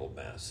a mangled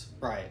mess.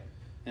 Right.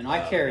 And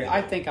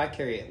I think I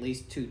carry at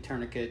least 2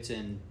 tourniquets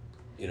and...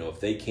 if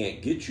they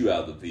can't get you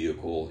out of the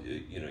vehicle,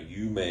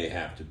 you may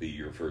have to be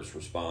your first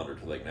responder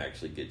till they can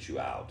actually get you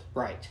out.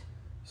 Right.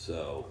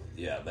 So,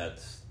 yeah, that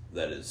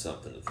is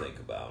something to think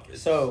about.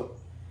 So,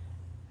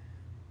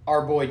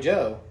 our boy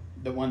Joe,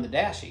 that won the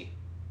Dashie,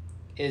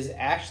 is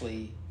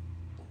actually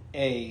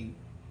a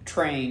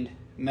trained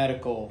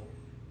medical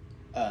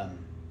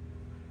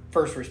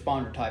first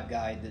responder type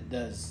guy that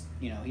does,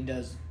 he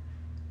does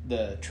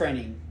the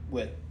training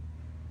with,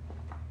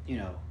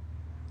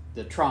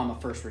 the trauma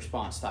first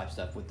response type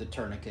stuff with the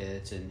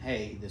tourniquets and,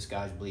 hey, this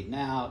guy's bleeding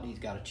out, he's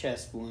got a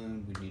chest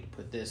wound, we need to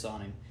put this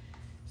on him.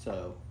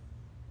 So...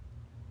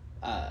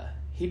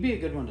 he'd be a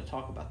good one to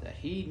talk about that.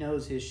 He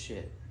knows his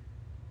shit.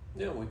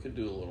 Yeah, we could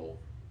do a little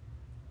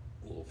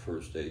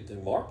first aid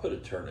thing. Mark put a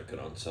tourniquet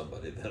on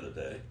somebody the other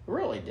day.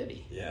 Really, did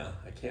he? Yeah,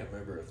 I can't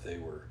remember if they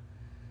were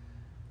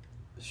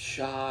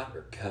shot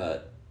or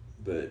cut,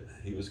 but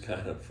he was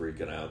kind of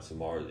freaking out some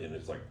more, and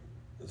it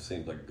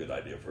seemed like a good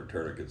idea for a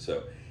tourniquet,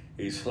 so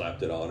he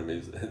slapped it on him,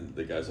 and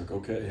the guy's like,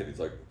 okay, and he's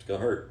like, it's gonna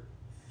hurt.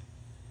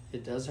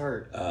 It does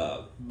hurt,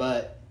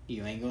 but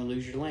you ain't gonna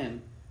lose your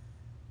limb.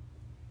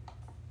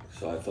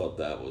 So I thought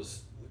that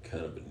was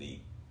kind of a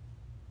neat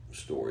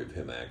story of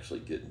him actually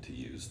getting to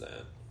use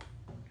that.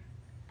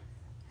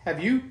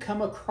 Have you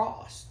come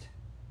across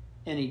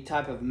any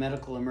type of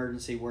medical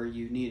emergency where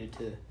you needed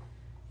to,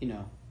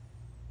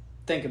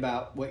 think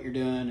about what you're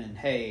doing and,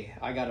 hey,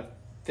 I got to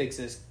fix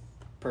this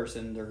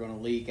person, they're going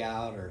to leak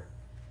out, or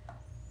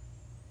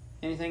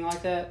anything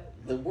like that?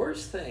 The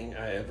worst thing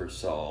I ever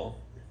saw,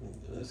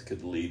 this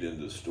could lead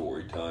into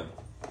story time,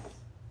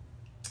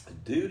 a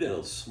dude in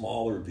a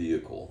smaller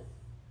vehicle,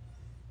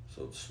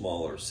 so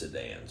smaller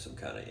sedan, some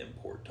kind of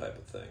import type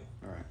of thing.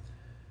 All right.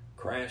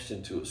 Crashed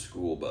into a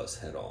school bus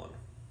head on.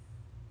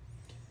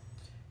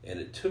 And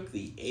it took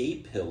the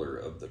A-pillar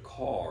of the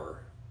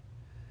car,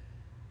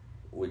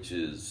 which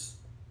is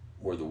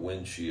where the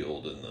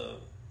windshield and the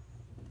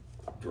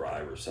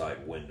driver's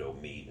side window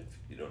meet, if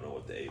you don't know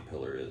what the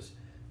A-pillar is.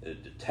 And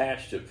it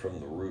detached it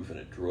from the roof and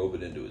it drove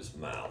it into his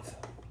mouth.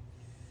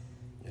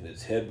 And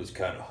his head was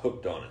kind of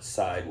hooked on it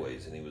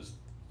sideways, and he was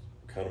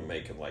kind of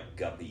making like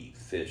guppy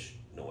fish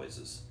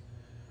noises.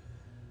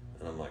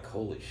 And I'm like,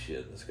 holy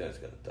shit, this guy's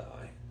going to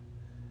die.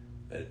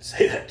 I didn't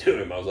say that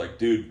to him. I was like,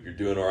 dude, you're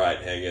doing all right.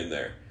 Hang in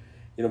there.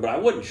 You know, but I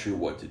wasn't sure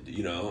what to do.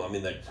 You know, I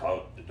mean, they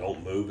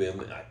don't move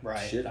him.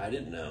 Shit, I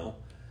didn't know.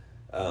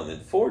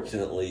 And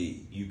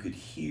fortunately, you could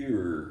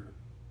hear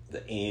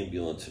the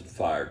ambulance and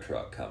fire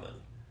truck coming.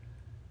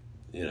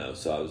 You know,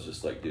 so I was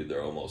just like, dude,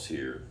 they're almost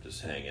here.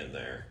 Just hang in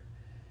there.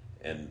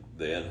 And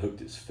they unhooked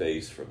his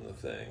face from the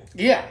thing.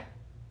 Yeah.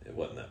 It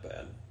wasn't that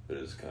bad, but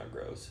it was kind of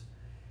gross.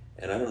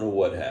 And I don't know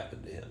what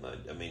happened to him.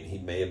 I mean, he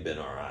may have been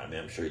all right. I mean,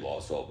 I'm sure he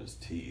lost all of his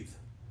teeth.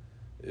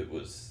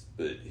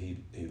 But he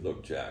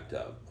looked jacked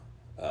up.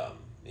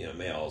 You know,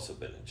 may have also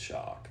been in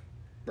shock.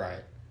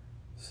 Right.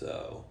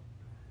 So,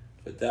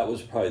 but that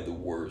was probably the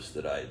worst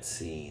that I had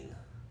seen.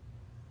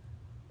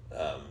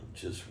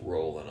 Just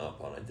rolling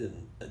up on. I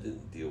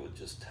didn't deal with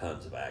just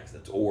tons of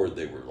accidents, or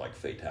they were like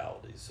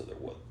fatalities. So there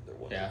wasn't.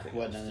 Yeah,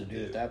 wasn't nothing to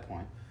do at that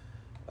point.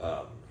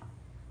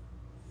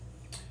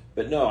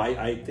 But no,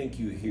 I think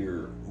you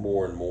hear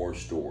more and more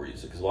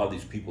stories because a lot of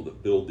these people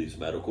that build these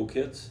medical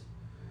kits,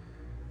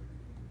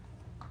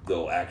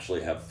 they'll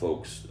actually have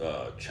folks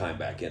chime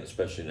back in,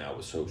 especially now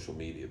with social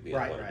media being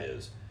what it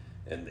is.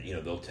 And, you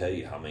know, they'll tell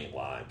you how many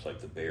lives, like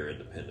the Bear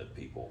Independent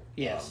people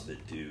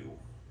that do,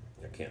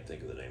 I can't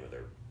think of the name of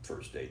their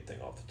first aid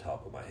thing off the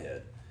top of my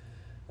head.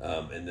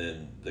 And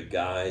then the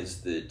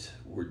guys that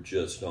were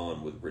just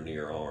on with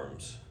Rainier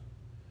Arms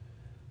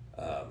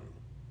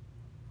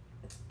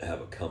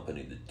have a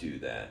company that do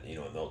that, you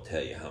know, and they'll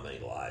tell you how many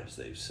lives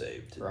they've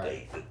saved to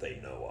date that they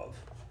know of.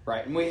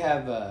 Right, and we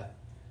have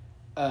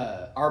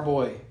our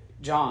boy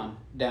John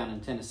down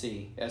in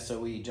Tennessee,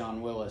 SOE,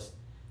 John Willis,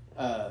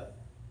 a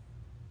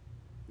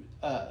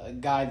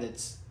guy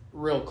that's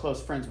real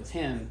close friends with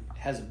him,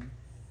 has an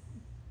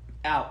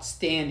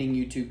outstanding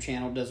YouTube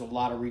channel, does a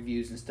lot of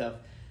reviews and stuff,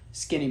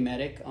 Skinny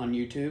Medic on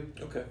YouTube.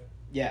 Okay.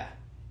 Yeah.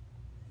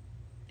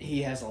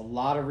 He has a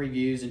lot of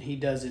reviews, and he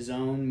does his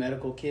own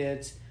medical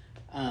kits,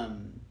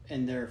 and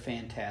they're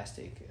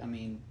fantastic. I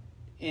mean,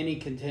 any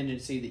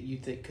contingency that you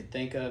could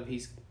think of,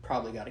 he's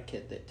probably got a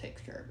kit that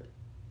takes care of it.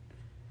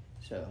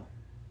 So,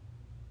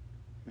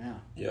 yeah.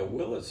 Yeah,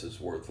 Willis is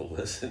worth a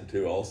listen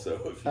to also,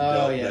 if you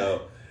don't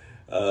know.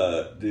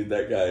 Dude,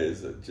 that guy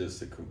is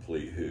just a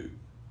complete hoot.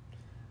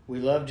 We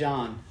love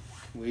John.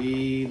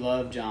 We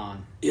love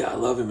John. Yeah, I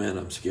love him, and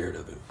I'm scared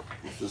of him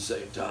at the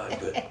same time,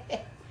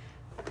 but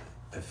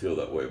I feel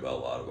that way about a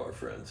lot of our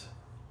friends.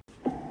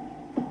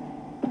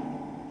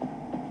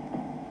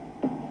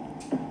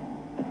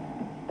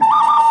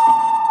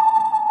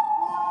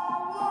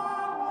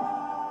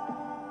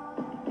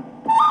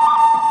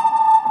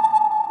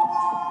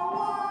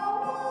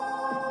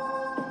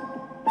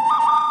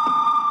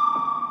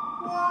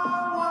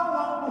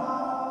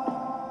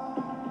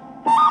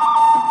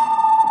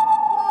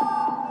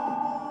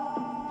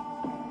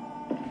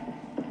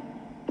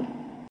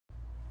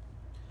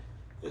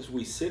 As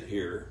we sit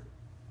here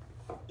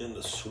in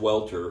the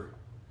swelter,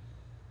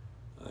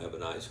 I have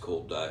an ice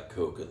cold Diet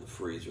Coke in the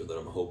freezer that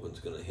I'm hoping is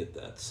going to hit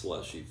that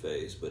slushy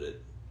phase, but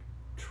it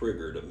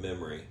triggered a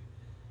memory.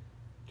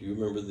 Do you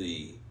remember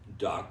the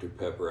Dr.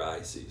 Pepper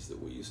Ices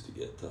that we used to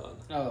get, Todd?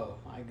 Oh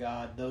my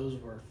God,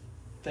 those were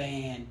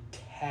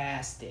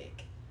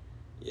fantastic.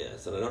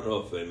 Yes, and I don't know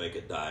if they make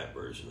a diet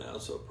version now,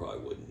 so it probably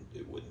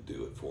wouldn't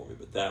do it for me,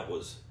 but that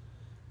was,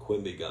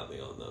 Quimby got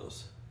me on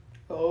those.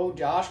 Oh,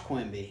 Josh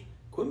Quimby.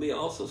 Quimby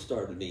also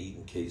started me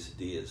eating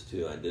quesadillas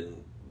too. I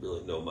didn't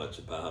really know much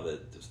about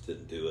it, just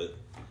didn't do it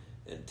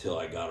until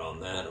I got on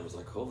that. I was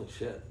like, holy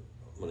shit,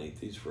 I'm going to eat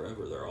these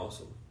forever. They're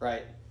awesome.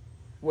 Right.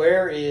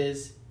 Where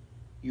is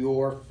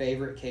your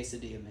favorite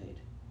quesadilla made?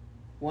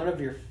 One of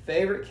your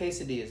favorite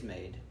quesadillas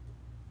made?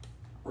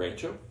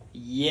 Rancho?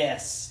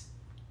 Yes.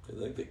 I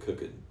think they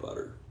cook it in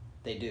butter.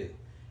 They do.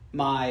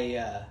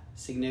 My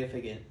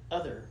significant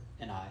other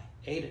and I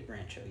ate at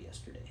Rancho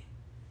yesterday.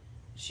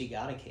 She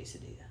got a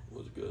quesadilla.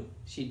 Was it good?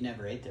 She'd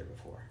never ate there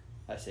before.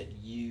 I said,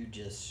 you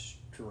just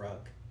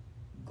struck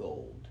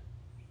gold.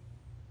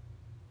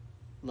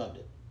 Loved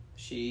it.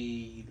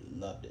 She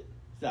loved it.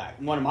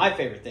 One of my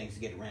favorite things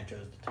to get at Rancho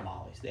is the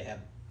tamales. They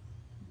have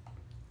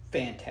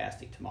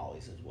fantastic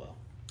tamales as well.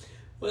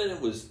 Well, it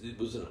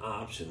was an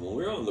option. When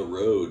we were on the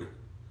road,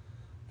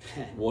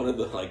 one of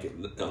the, like,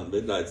 on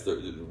midnights, there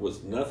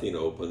was nothing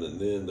open, and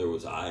then there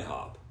was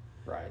IHOP.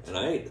 Right. And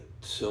I ate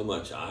so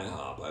much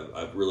IHOP.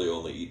 I've really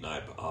only eaten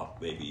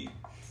IHOP maybe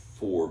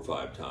 4 or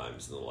 5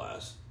 times in the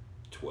last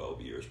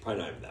 12 years.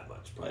 Probably not even that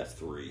much. Probably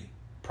 3.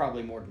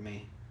 Probably more than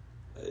me.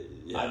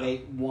 Yeah. I've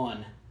ate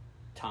 1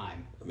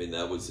 time. I mean,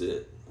 that was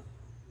it.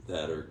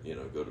 That or,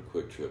 go to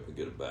Quick Trip and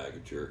get a bag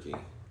of jerky,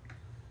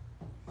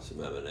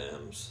 some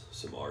M&Ms,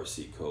 some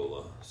RC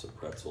Cola, some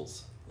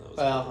pretzels. That was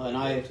well,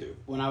 and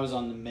when I was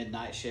on the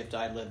midnight shift,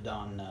 I lived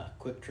on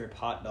Quick Trip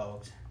hot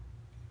dogs.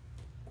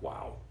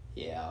 Wow.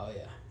 Yeah, oh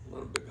yeah. I'm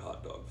not a big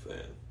hot dog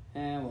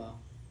fan. Well,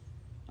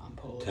 I'm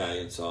Polish.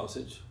 Italian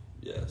sausage?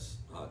 Yes.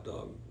 Hot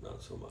dog,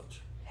 not so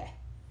much.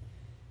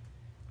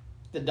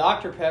 The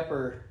Dr.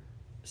 Pepper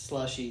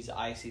slushies,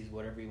 ices,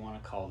 whatever you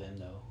want to call them,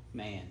 though,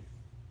 man,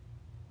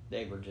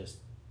 they were just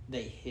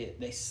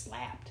they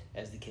slapped,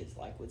 as the kids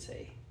would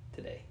say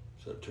today.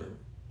 Is that a term?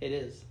 It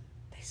is.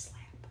 They slap.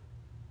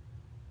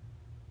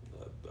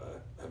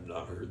 I have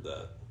not heard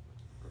that.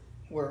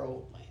 We're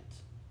old,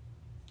 Lance.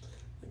 I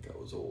think I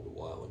was old a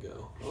while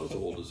ago. I was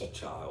old as a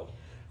child.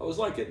 I was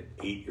like an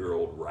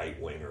 8-year-old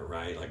right-winger,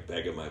 right? Like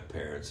begging my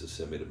parents to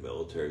send me to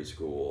military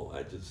school.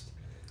 I've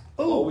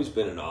always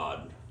been an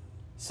odd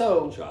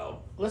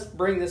child. Let's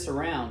bring this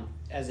around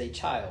as a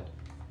child.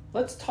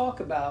 Let's talk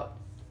about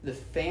the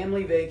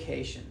family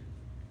vacation.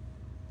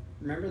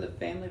 Remember the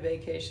family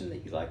vacation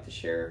that you like to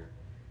share?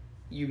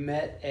 You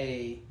met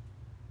I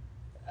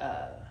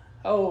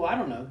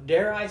don't know,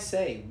 dare I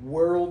say,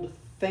 world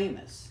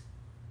famous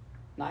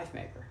knife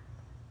maker.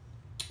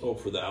 Oh,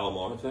 for the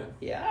Almar thing?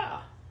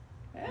 Yeah.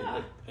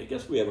 I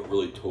guess we haven't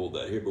really told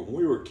that here, but when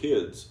we were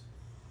kids,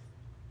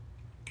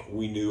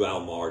 we knew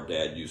Almar.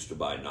 Dad used to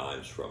buy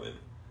knives from him.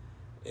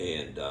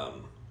 And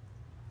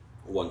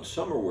one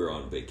summer we were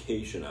on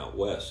vacation out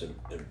west, and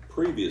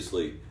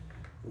previously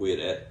we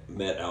had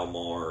met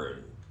Almar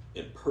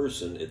in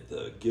person at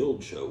the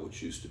Guild Show,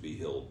 which used to be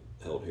held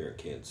here in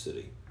Kansas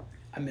City.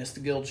 I missed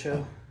the Guild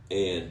Show.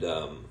 And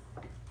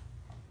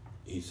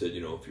he said,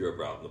 if you're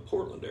ever out in the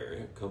Portland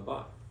area, come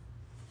by.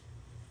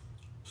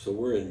 So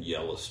we're in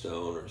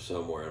Yellowstone or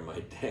somewhere, and my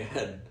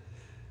dad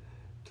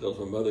tells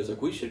my mother, he's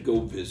like, we should go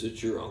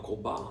visit your Uncle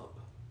Bob.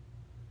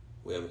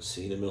 We haven't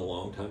seen him in a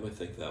long time. I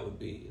think that would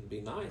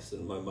be nice.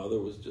 And my mother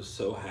was just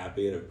so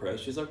happy and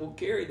impressed. She's like, well,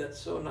 Gary, that's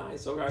so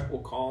nice. All right,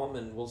 we'll call him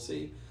and we'll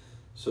see.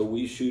 So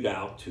we shoot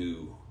out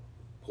to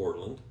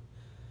Portland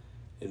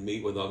and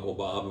meet with Uncle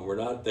Bob, and we're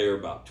not there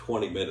about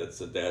 20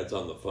 minutes, and Dad's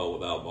on the phone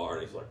with Almar,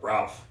 and he's like,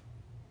 Ralph,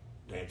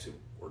 Nancy,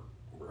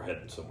 we're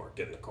heading somewhere.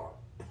 Get in the car.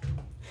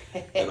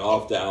 And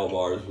off to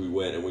Almar's we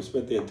went, and we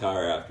spent the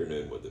entire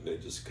afternoon with him.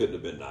 It just couldn't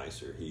have been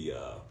nicer. He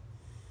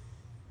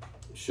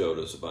showed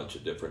us a bunch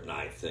of different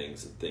knife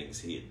things and things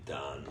he had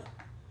done.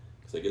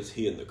 Because I guess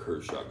he and the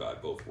Kershaw guy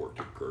both worked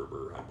at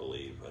Gerber, I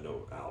believe. I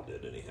know Al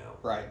did anyhow.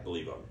 Right. I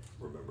believe I'm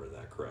remembering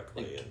that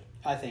correctly.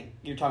 I think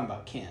you're talking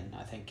about Ken.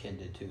 I think Ken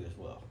did too as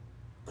well.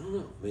 I don't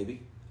know,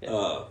 maybe.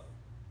 Yeah.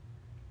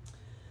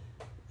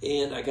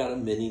 And I got a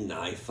mini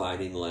knife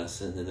fighting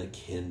lesson and a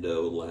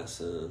kendo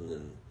lesson,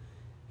 and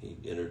he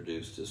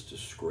introduced us to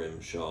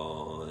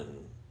scrimshaw,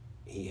 and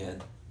he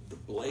had the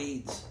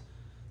blades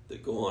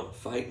that go on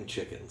fighting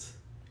chickens.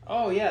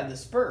 Oh yeah, the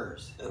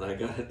spurs. And I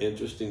got an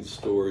interesting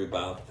story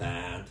about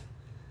that.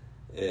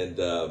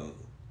 And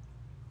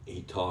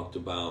he talked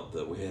about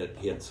that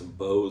he had some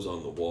bows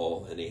on the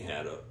wall, and he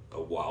had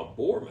a wild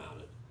boar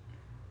mounted.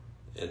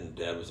 And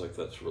Dad was like,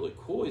 that's really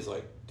cool. He's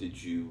like,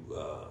 did you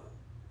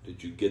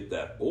get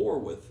that boar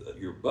with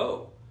your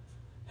bow?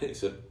 And he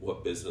said,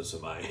 what business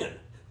am I in?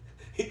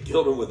 He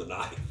killed him with a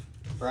knife.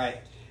 Right.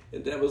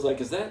 And Dad was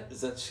like, is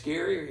that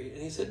scary?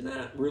 And he said,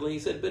 not really. He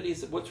said,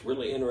 what's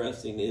really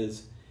interesting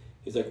is,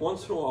 he's like,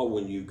 once in a while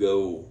when you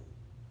go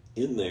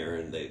in there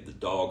and the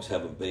dogs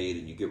haven't bayed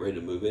and you get ready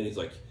to move in, he's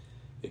like,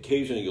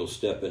 occasionally you'll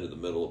step into the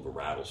middle of a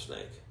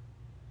rattlesnake.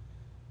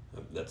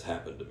 That's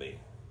happened to me.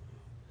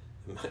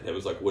 My dad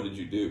was like, what did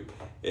you do?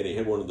 And he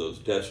had one of those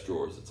desk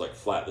drawers that's like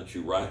flat that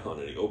you write on,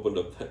 and he opened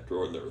up that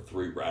drawer and there were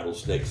 3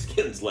 rattlesnake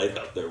skins laid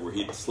out there where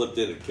he'd slipped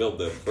in and killed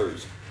them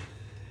first.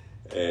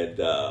 And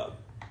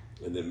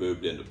then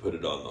moved in to put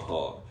it on the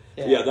hog.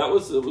 Yeah,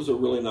 it was a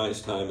really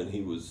nice time, and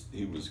he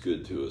was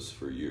good to us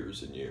for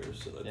years and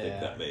years, and I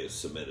think that may have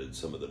cemented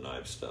some of the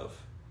knife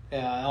stuff.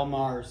 Yeah,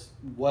 Almar's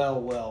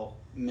well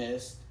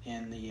missed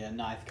in the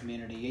knife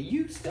community.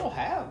 You still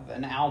have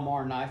an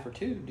Almar knife or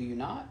two, do you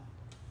not?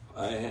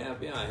 I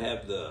have, I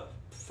have the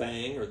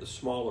Fang, or the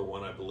smaller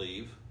one, I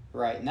believe.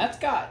 Right, and that's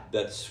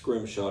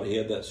scrimshaw. He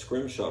had that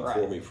scrimshaw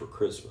for me for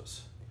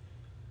Christmas.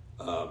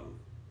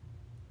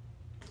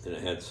 And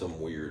it had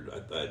some weird,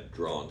 I'd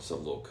drawn some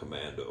little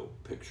commando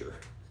picture.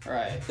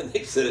 Right. And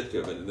they sent it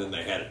to him, and then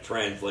they had it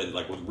translated,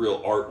 like with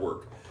real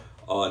artwork,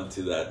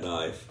 onto that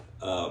knife.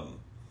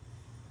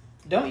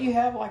 Don't you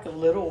have like a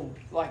little,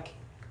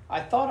 I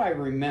thought I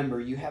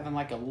remember you having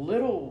like a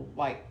little,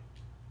 I've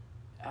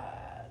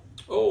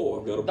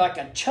got like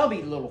a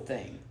chubby little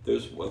thing.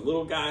 There's a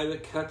little guy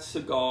that cuts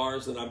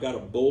cigars, and I've got a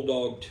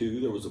Bulldog 2.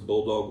 There was a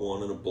Bulldog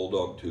 1 and a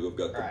Bulldog 2. I've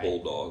got the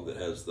Bulldog that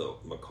has the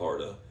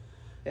Micarta.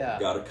 Yeah.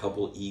 I've got a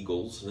couple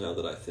Eagles now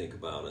that I think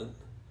about it.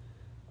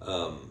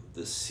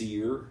 The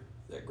Sear,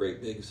 that great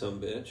big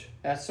sumbitch.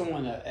 That's the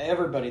one that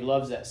everybody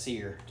loves, that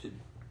Sear.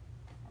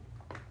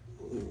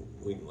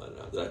 We can let it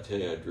out. Did I tell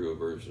you I drew a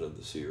version of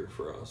the Sear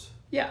for us?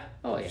 Yeah.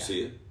 Oh, Did you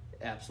see it?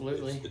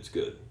 Absolutely. It's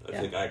good.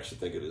 I actually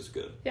think it is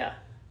good. Yeah.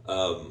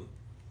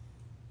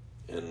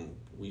 And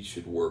we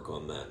should work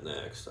on that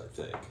next, I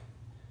think.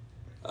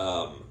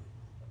 And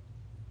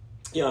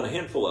a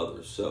handful of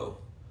others. So,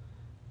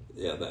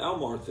 the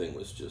Almar thing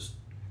was just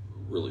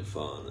really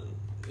fun, and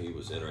he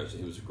was interesting.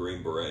 He was a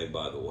Green Beret,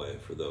 by the way,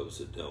 for those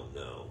that don't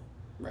know.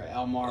 Right,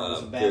 Almar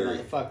was a bad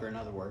motherfucker, in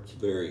other words.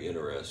 Very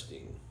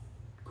interesting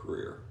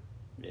career.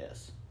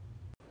 Yes.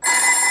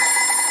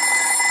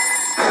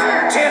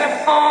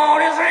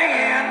 Telephone is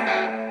ringing.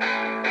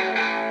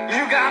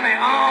 You got me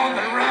on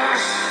the run.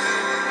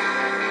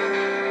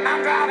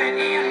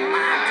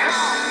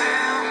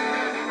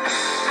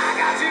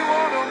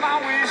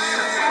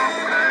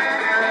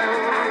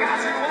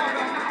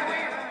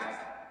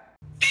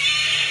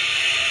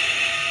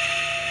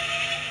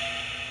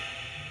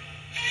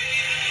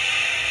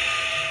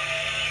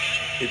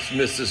 It's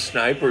Mrs.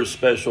 Sniper's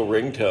special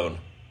ringtone.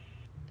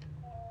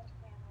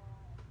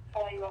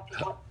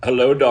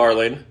 Hello,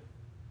 darling.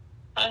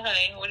 Hi,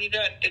 honey. What are you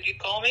doing? Did you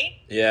call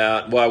me?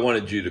 Yeah, well, I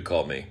wanted you to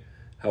call me.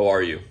 How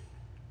are you?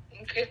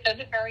 Good.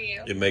 How are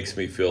you? It makes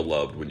me feel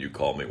loved when you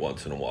call me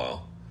once in a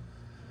while.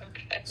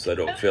 Okay. So I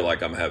don't feel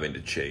like I'm having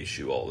to chase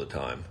you all the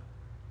time.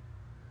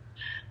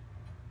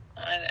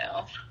 I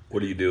know.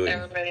 What are you doing?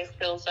 Everybody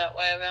feels that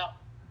way about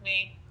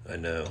me. I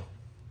know.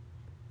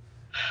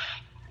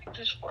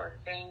 Just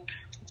working.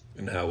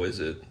 And how is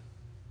it?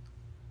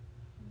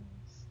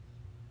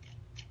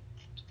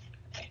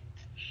 Too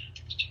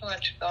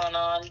much going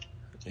on.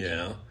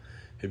 Yeah.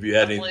 Have you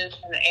had I'm any...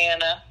 losing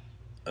Anna.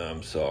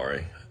 I'm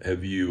sorry.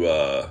 Have you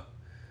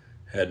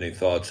had any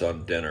thoughts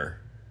on dinner?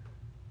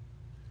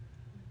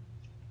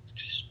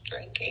 Just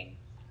drinking.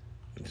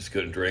 You just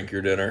gonna drink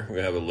your dinner? We're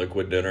gonna have a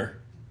liquid dinner?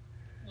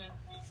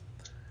 Mm-hmm.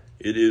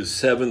 It is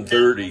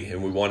 7:30,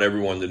 and we want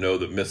everyone to know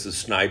that Mrs.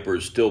 Sniper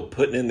is still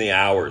putting in the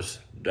hours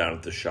down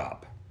at the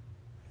shop.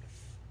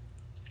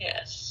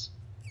 Yes.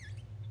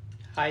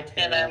 Hi,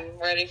 And Tara. I'm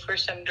ready for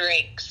some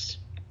drinks.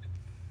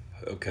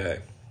 Okay.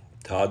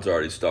 Todd's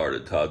already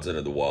started. Todd's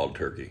into the wild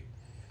turkey.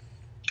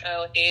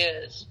 Oh, he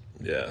is.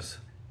 Yes.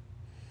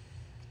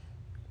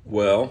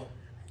 Well,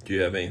 do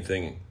you have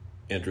anything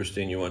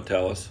interesting you want to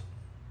tell us?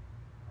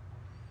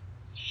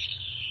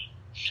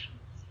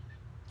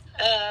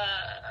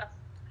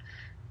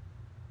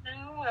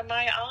 No, am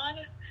I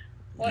on?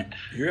 What?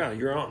 You're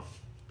on.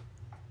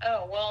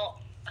 Oh, well.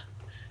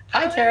 Hi,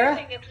 I don't have Tara.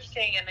 anything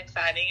interesting and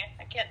exciting.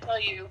 I can't tell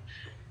you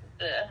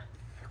the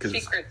 'Cause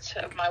it's- secrets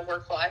of my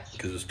work life.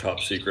 Because it's top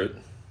secret.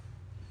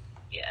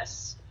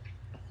 Yes.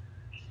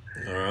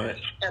 All right.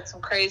 Got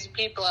some crazy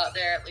people out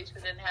there. At least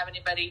we didn't have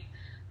anybody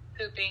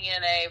pooping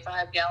in a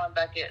 5-gallon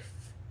bucket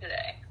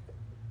today.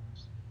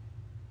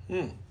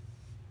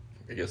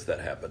 I guess that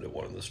happened at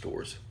one of the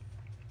stores.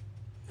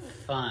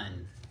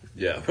 Fun.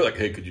 Yeah, we're like,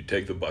 hey, could you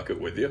take the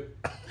bucket with you?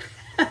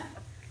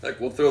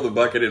 Like, we'll throw the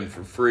bucket in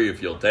for free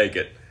if you'll take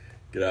it.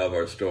 Get out of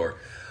our store.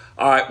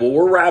 All right, well,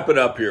 we're wrapping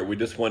up here. We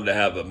just wanted to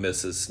have a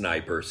Mrs.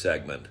 Sniper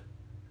segment.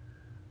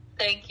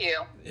 Thank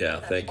you. Yeah,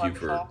 That's thank you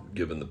for wonderful.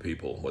 giving the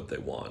people what they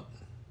want.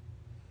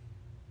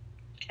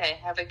 Okay,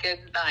 have a good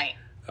night.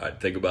 All right,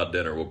 think about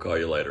dinner. We'll call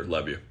you later.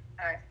 Love you.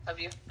 All right, love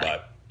you.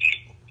 Bye.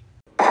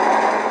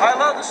 I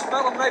love the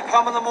smell of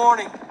napalm in the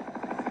morning.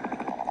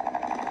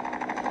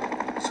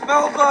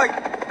 Smells like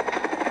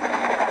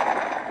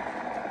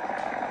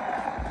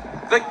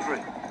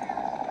victory.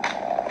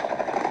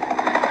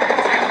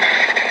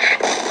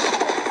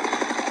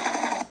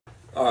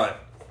 All right.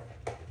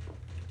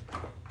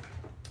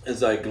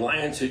 As I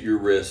glance at your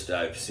wrist,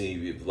 I've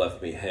seen you've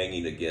left me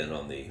hanging again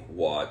on the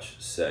watch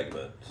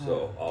segment.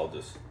 So I'll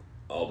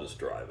just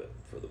drive it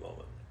for the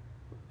moment.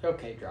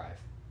 Okay, drive.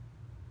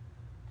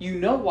 You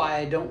know why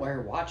I don't wear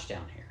a watch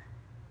down here.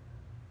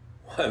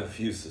 I have a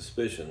few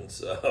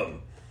suspicions.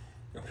 I'm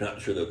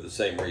not sure they're the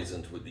same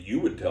reasons you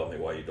would tell me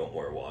why you don't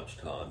wear a watch,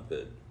 Todd,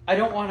 but... I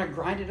don't want to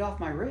grind it off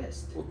my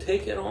wrist. Well,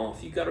 take it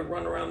off. You got to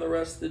run around the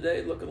rest of the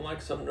day looking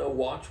like some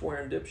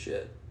no-watch-wearing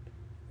dipshit.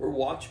 We're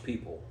watch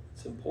people.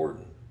 It's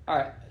important. All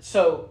right,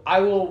 so I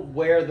will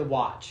wear the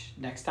watch.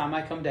 Next time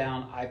I come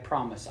down, I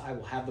promise I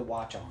will have the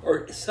watch on.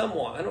 Or some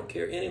watch. I don't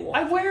care. Any watch.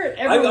 I wear it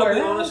everywhere I'll be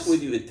else. honest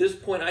with you. At this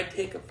point, I'd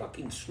take a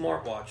fucking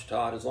smartwatch,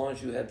 Todd, as long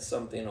as you had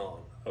something on.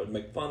 I would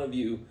make fun of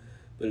you,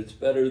 but it's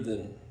better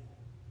than...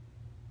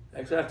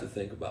 Actually, I have to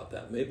think about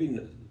that. Maybe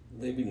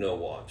no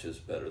watch is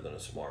better than a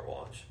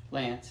smartwatch.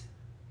 Lance,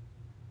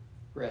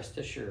 rest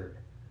assured,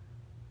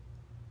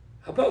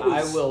 How about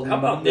I will how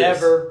about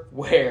never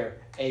wear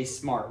a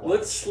smartwatch.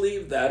 Let's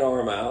sleeve that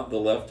arm out, the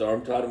left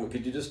arm, Todd. And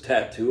could you just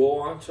tattoo a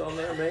watch on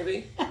there,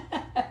 maybe?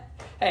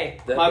 Hey,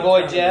 That'd my be boy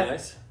kinda Jeff,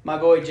 nice. my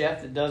boy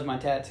Jeff that does my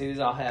tattoos,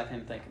 I'll have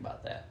him think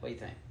about that. What do you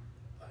think?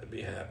 I'd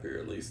be happier.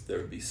 At least there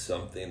would be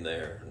something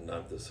there,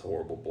 not this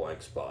horrible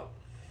blank spot.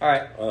 All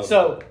right,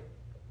 so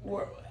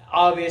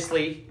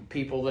obviously,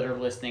 people that are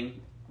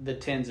listening, the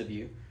tens of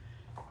you,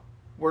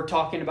 we're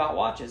talking about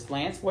watches.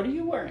 Lance, what are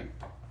you wearing?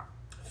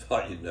 I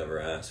thought you'd never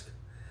ask.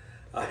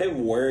 I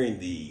am wearing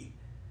the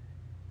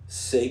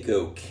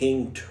Seiko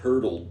King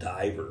Turtle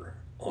Diver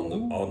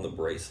on the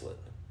bracelet.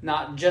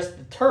 Not just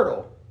the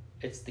turtle,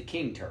 it's the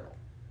king turtle.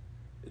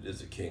 It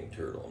is a king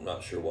turtle. I'm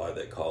not sure why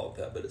they call it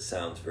that, but it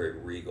sounds very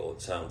regal.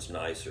 It sounds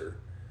nicer,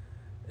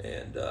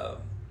 and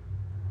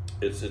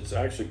it's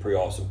actually pretty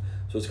awesome.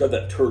 So it's got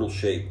that turtle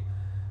shape.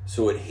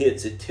 So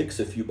it ticks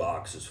a few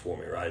boxes for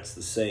me, right? It's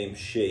the same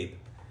shape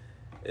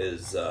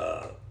as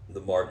the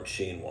Martin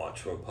Sheen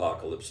watch from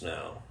Apocalypse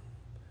Now,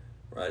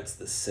 right? It's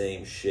the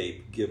same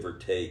shape, give or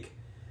take,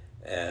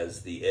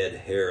 as the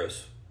Ed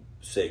Harris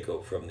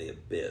Seiko from The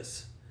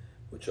Abyss,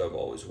 which I've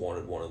always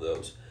wanted one of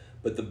those.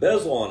 But the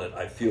bezel on it,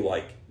 I feel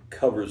like,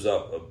 covers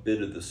up a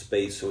bit of the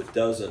space, so it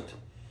doesn't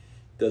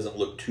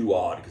look too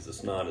odd because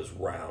it's not as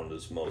round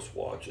as most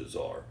watches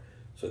are.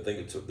 So I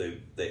think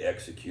they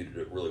executed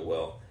it really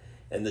well.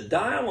 And the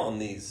dial on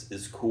these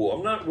is cool.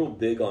 I'm not real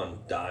big on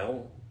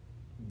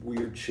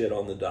weird shit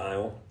on the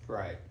dial.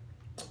 Right.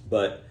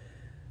 But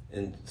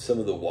And some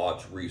of the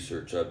watch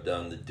research I've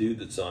done, the dude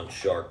that's on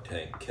Shark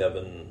Tank,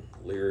 Kevin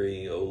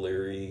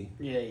O'Leary.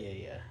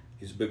 Yeah.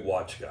 He's a big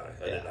watch guy.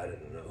 I Yeah.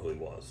 didn't know who he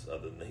was,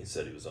 other than he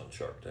said he was on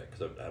Shark Tank,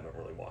 because I haven't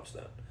really watched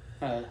that.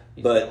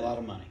 He's But- got a lot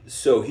of money.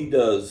 So he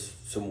does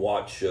some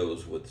watch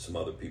shows with some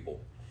other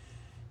people,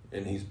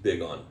 and he's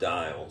big on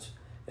dials.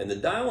 And the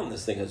dial on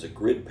this thing has a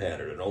grid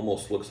pattern. It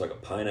almost looks like a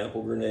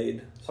pineapple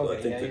grenade. So Okay,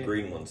 I think yeah, the yeah.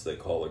 green ones they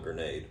call a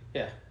grenade.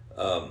 Yeah.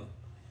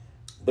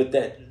 But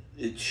that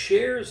it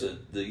shares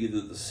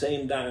either the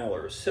same dial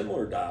or a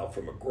similar dial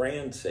from a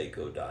Grand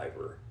Seiko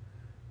diver,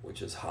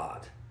 which is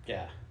hot.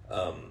 Yeah.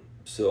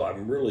 So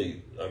I'm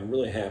really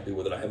happy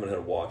with it. I haven't had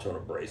a watch on a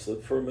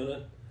bracelet for a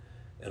minute,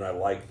 and I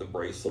like the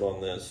bracelet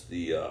on this.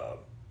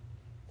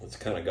 It's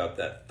kind of got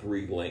that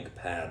 3-link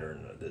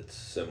pattern that's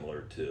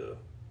similar to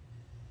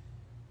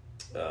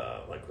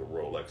like the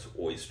Rolex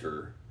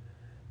Oyster,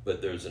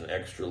 but there's an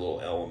extra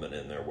little element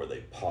in there where they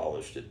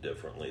polished it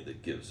differently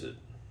that gives it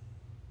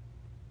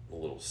a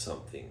little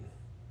something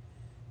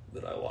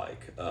that I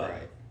like.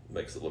 Right.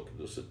 Makes it look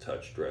just a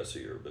touch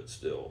dressier, but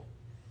still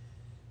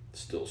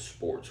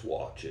sports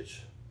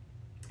watch-ish.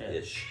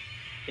 Ish.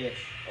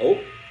 Oh,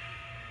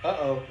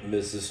 Uh-oh.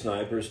 Mrs.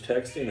 Sniper's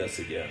texting us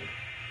again.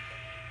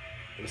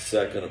 The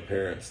second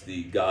appearance,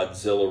 the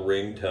Godzilla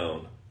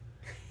ringtone.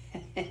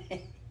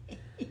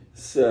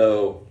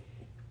 So,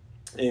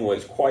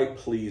 anyways, quite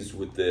pleased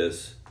with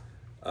this.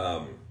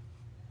 And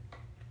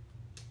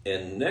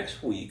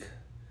next week,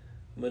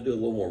 I'm going to do a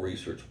little more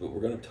research, but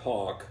we're going to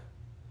talk.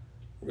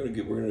 We're going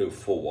to do a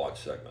full watch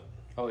segment.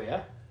 Oh,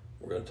 yeah?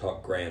 We're going to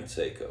talk Grand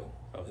Seiko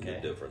and the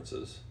Okay.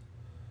 differences.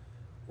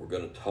 We're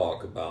going to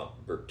talk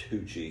about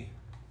Bertucci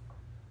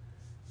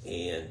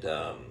and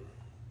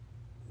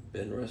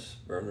Benrus.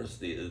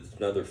 It's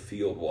another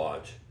field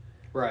watch,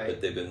 Right.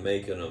 but they've been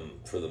making them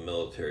for the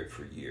military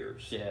for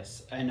years.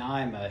 Yes, and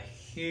I'm a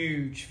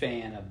huge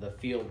fan of the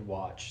field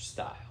watch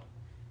style.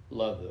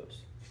 Love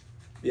those.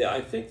 Yeah,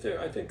 I think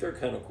they're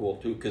kind of cool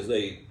too, because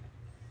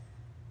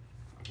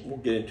we'll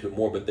get into it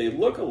more, but they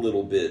look a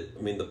little bit.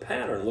 I mean, the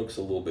pattern looks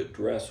a little bit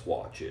dress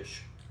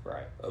watch-ish.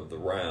 Right. Of the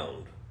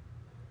round,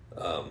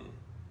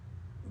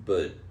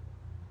 but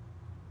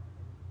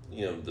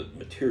you know the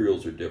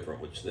materials are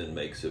different, which then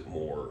makes it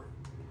more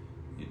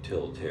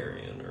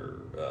utilitarian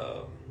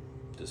or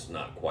just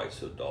not quite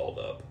so dolled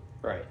up.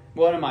 Right.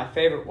 One of my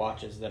favorite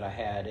watches that I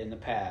had in the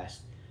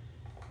past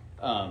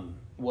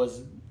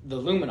was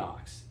the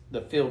Luminox,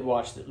 the field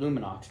watch that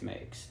Luminox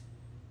makes.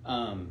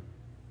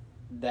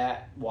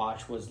 That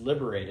watch was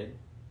liberated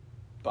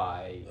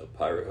by... A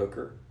pirate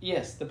hooker?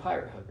 Yes, the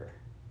pirate hooker.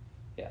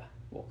 Yeah,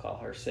 we'll call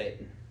her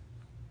Satan.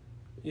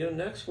 You know,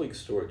 next week's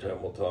story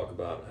time we'll talk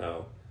about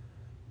how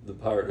the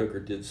pirate hooker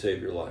did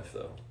save your life,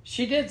 though.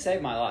 She did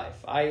save my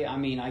life. I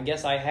mean, I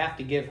guess I have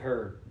to give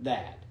her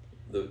that.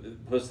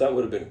 Plus, that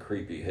would have been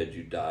creepy had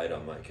you died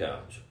on my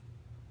couch.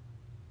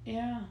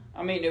 Yeah,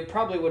 I mean, it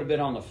probably would have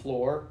been on the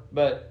floor,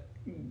 but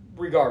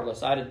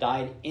regardless, I'd have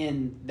died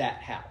in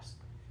that house.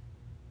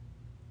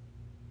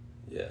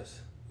 Yes,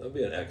 that'll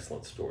be an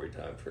excellent story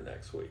time for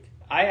next week.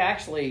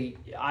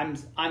 I'm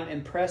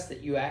impressed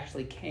that you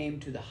actually came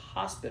to the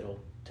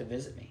hospital to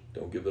visit me.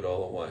 Don't give it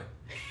all away.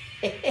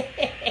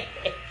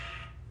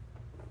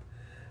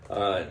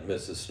 All right,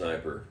 Mrs.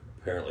 Sniper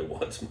apparently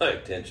wants my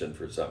attention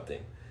for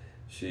something.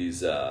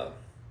 She's 5'2"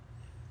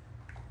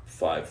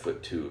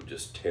 of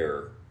just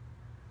terror.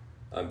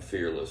 I'm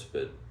fearless,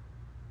 but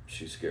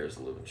she scares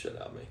the living shit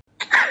out of me.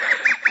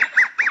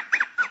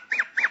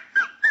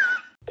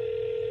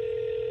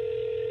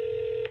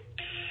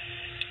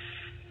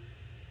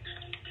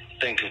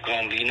 Thank you for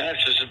calling the United.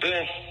 This is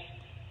Bill.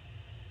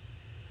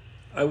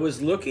 I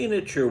was looking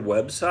at your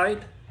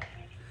website,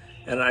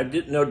 and I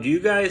didn't know. Do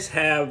you guys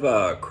have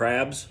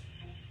crabs?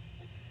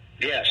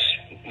 Yes,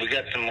 we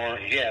got some more.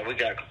 Yeah, we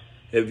got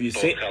Have you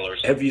both seen?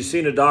 colors. Have you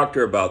seen a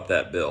doctor about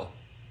that, Bill?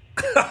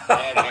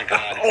 Oh my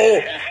God.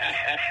 Oh,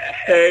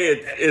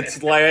 hey,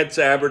 it's Lance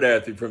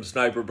Abernathy from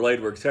Sniper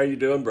Blade Works. How you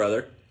doing,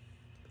 brother?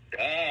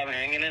 Oh, I'm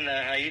hanging in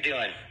there. How you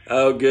doing?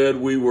 Oh, good.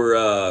 We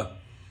were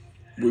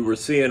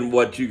seeing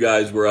what you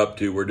guys were up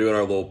to. We're doing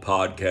our little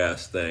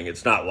podcast thing.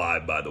 It's not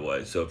live, by the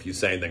way, so if you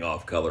say anything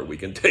off color, we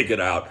can take it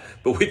out.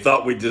 But we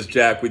thought we'd just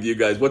jack with you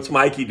guys. What's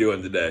Mikey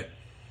doing today?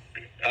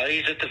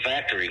 He's at the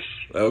factory.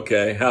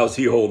 Okay. How's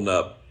he holding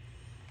up?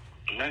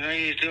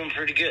 He's doing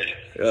pretty good.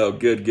 Oh,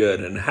 good.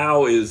 And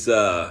how is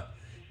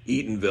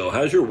Eatonville?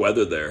 How's your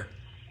weather there?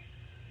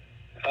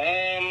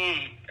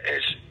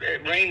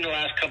 It rained the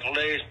last couple of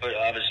days, but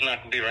it's not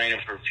going to be raining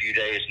for a few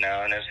days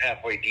now, and it's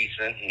halfway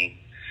decent, and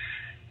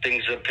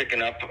things are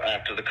picking up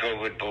after the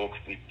COVID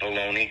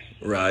baloney.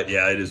 Right,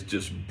 yeah, it is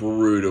just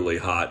brutally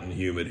hot and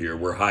humid here.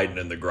 We're hiding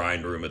in the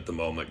grind room at the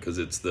moment because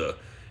it's the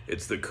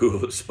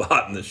coolest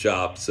spot in the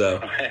shop.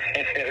 So,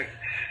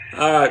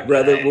 all right,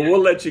 brother. Well,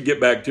 we'll let you get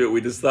back to it.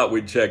 We just thought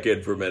we'd check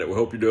in for a minute. We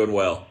hope you're doing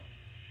well.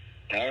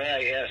 All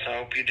right, yes, I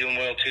hope you're doing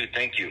well too.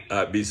 Thank you. All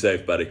right, be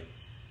safe, buddy.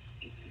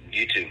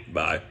 You too.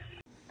 Bye.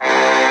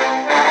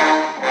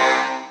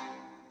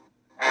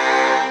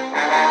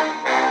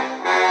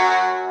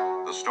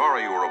 The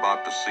story you are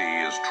about to see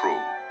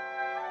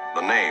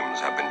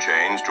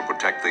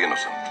protect the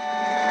innocent.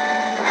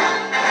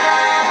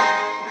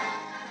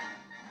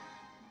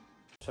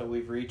 So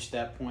we've reached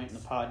that point in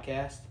the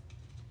podcast.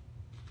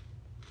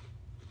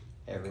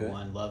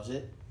 Everyone loves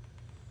it.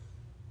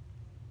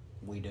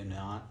 We do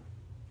not.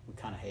 We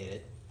kind of hate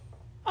it.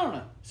 I don't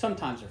know.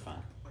 Sometimes they're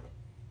fun.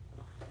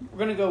 We're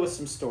going to go with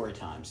some story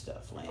time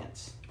stuff,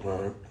 Lance. All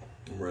right.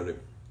 I'm ready.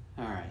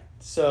 All right.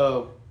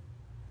 So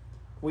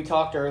we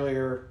talked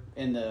earlier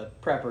in the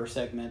prepper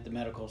segment, the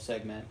medical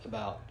segment,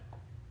 about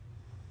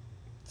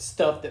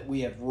stuff that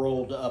we have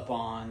rolled up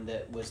on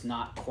that was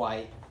not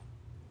quite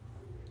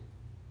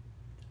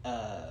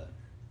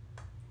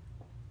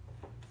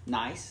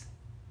nice,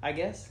 I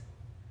guess.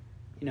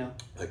 You know,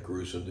 Like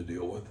gruesome to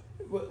deal with.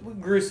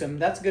 Gruesome.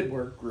 That's a good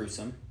word,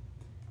 gruesome.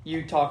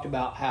 You talked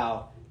about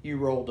how you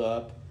rolled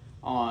up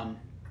on,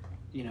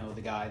 you know,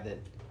 the guy that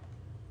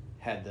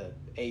had the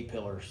A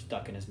pillar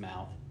stuck in his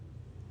mouth.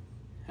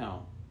 I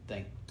don't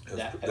think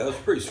That was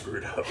pretty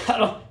screwed up. I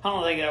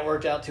don't think that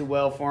worked out too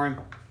well for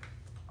him.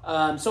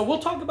 So we'll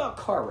talk about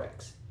car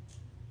wrecks.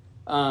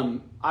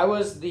 I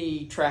was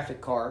the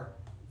traffic car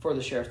for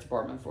the sheriff's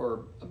department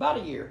for about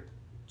a year,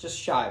 just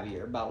shy of a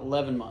year, about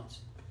 11 months.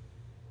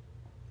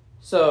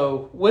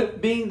 So with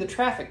being the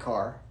traffic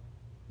car,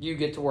 you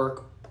get to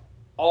work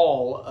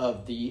all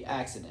of the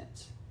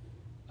accidents.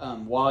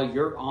 While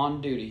you're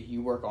on duty,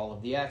 you work all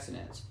of the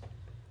accidents.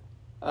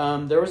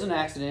 There was an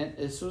accident.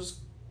 This was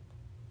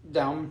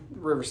down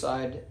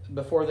Riverside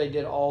before they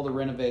did all the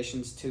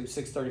renovations to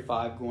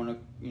 635 going,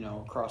 you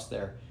know, across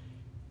there.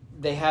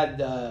 They had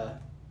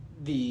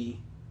the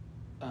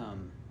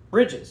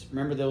bridges.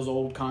 Remember those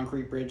old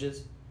concrete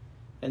bridges?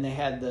 And they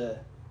had the...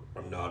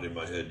 I'm nodding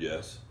my head,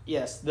 yes.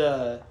 Yes,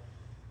 the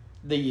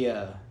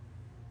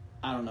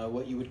I don't know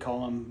what you would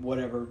call them,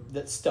 whatever,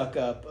 that stuck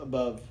up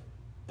above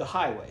the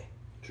highway.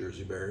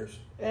 Jersey barriers?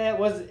 It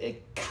was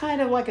kind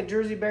of like a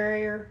Jersey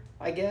barrier,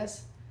 I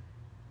guess.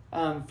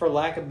 For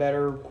lack of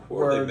better What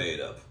word. are they made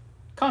of?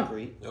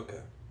 Concrete. Okay.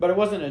 But it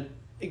wasn't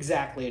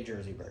exactly a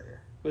Jersey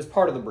barrier. It was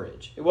part of the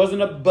bridge. It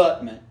wasn't an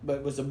abutment, but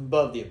it was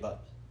above the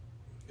abutment.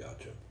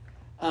 Gotcha.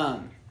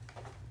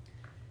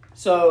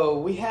 So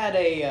we had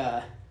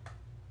a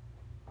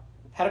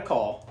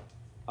call.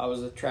 I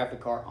was a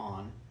traffic car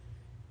on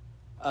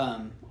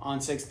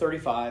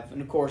 635,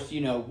 and of course,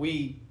 you know,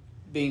 we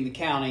being the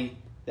county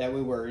that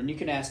we were, and you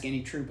can ask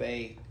any Troop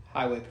A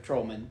highway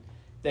patrolman,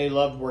 they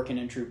loved working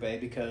in Troop A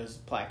because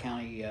Platte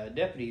County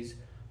deputies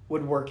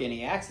would work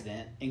any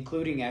accident,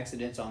 including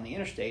accidents on the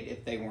interstate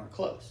if they weren't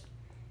close.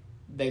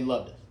 They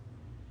loved it.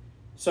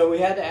 So we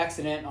had the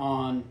accident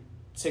on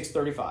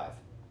 635.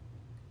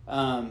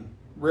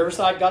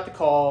 Riverside got the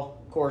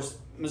call. Of course,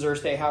 Missouri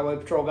State Highway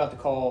Patrol got the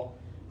call.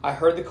 I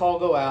heard the call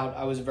go out.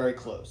 I was very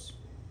close.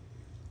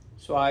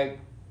 So I,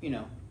 you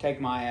know,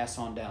 take my ass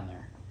on down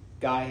there.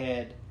 Guy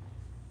had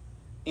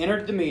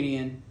entered the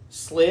median,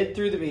 slid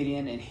through the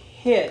median, and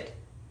hit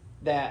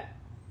that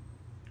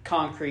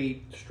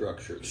concrete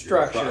Structure.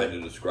 Structure. You're trying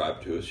to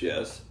describe to us,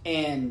 yes.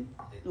 and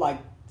like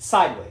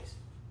sideways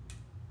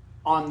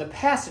on the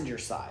passenger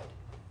side.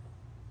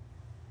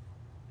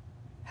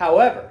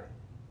 However,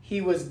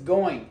 he was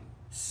going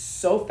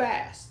so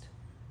fast.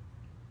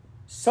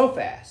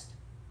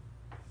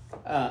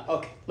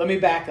 Okay, let me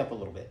back up a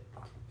little bit.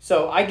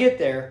 So I get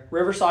there,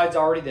 Riverside's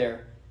already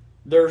there.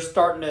 They're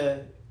starting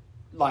to,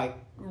 like,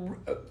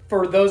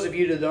 for those of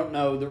you that don't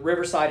know, the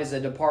Riverside is a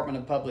Department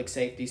of Public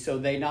Safety, so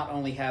they not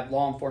only have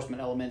law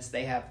enforcement elements,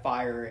 they have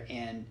fire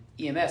and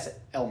EMS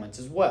elements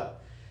as well.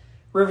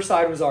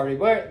 Riverside was already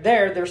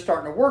there. They're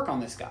starting to work on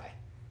this guy.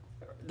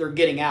 They're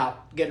getting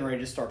ready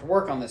to start to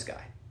work on this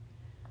guy.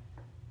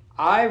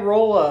 I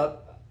roll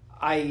up.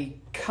 I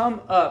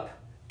come up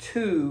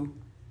to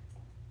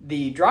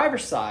the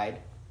driver's side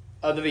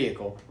of the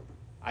vehicle.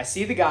 I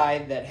see the guy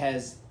that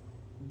has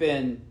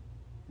been,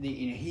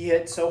 he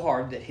hit so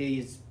hard that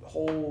his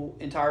whole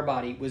entire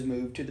body was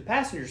moved to the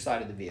passenger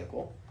side of the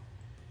vehicle.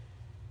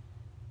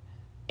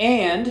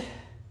 And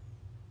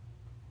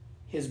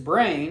his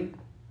brain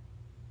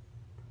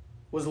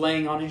was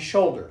laying on his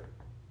shoulder.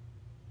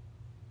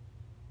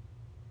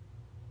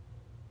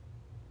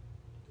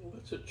 Well,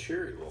 that's a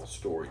cheery little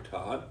story,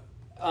 Todd.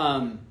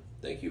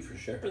 Thank you for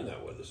sharing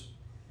that with us.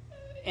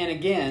 And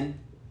again,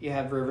 you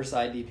have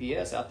Riverside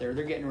DPS out there.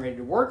 They're getting ready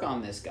to work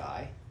on this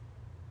guy.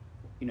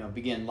 You know,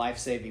 begin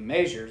life-saving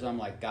measures. I'm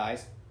like,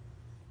 guys.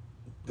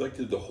 Like,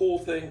 did the whole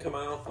thing come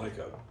out like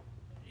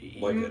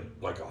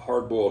a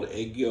hard-boiled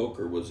egg yolk,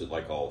 or was it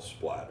like all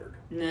splattered?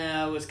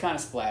 No, it was kind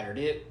of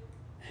splattered.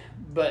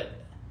 But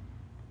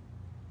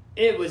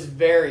it was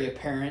very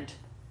apparent,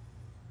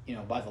 you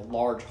know, by the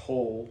large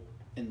hole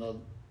in the,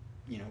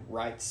 you know,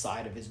 right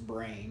side of his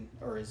brain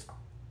or his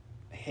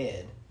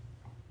head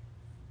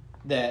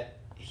that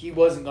he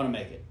wasn't going to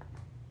make it.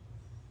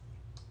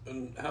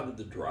 And how did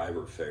the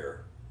driver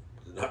fare?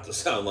 Not to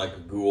sound like a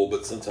ghoul,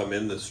 but since I'm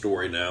in this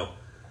story now.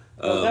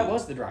 Well, that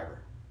was the driver.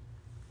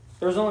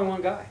 There was only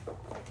one guy.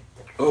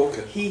 Oh,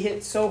 okay. He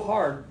hit so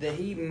hard that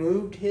he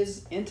moved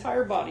his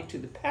entire body to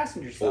the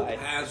passenger side.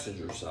 Oh,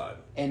 passenger side.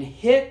 And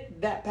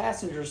hit that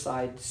passenger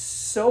side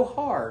so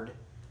hard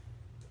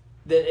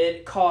that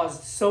it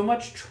caused so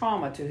much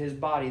trauma to his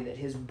body that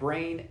his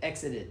brain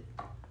exited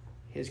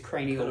his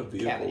cranial What kind of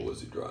vehicle cavity.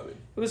 was he driving?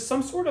 It was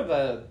some sort of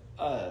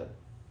a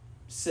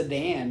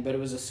sedan, but it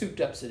was a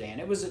souped-up sedan.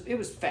 It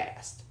was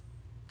fast.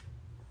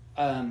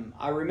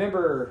 I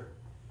remember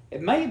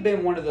it may have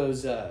been one of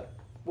those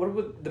what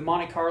were the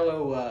Monte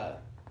Carlo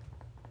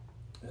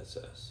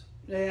SS.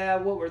 Yeah,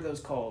 what were those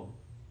called?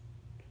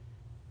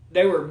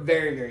 They were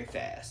very, very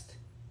fast.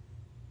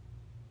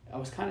 I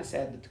was kind of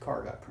sad that the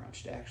car got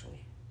crunched,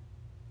 actually.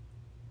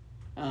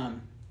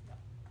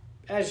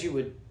 As you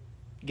would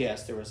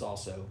guess, there was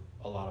also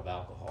a lot of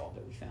alcohol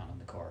that we found in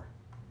the car.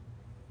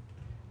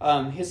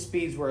 His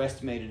speeds were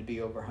estimated to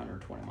be over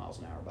 120 miles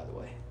an hour, by the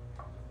way.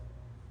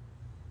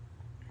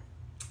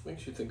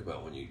 Makes you think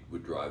about when you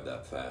would drive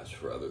that fast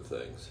for other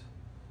things.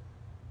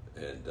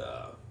 And,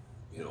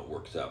 you know, it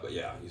works out. But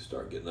yeah, you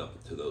start getting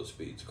up to those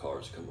speeds,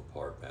 cars come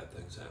apart, bad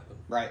things happen.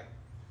 Right.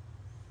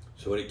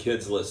 So any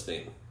kids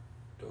listening,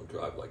 don't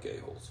drive like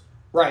a-holes.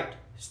 Right.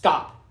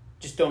 Stop.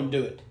 Just don't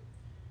do it.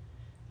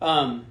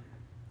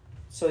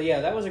 So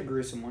yeah, that was a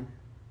gruesome one.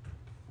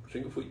 I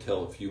think if we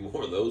tell a few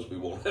more of those, we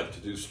won't have to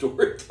do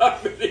story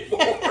time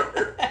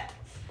anymore.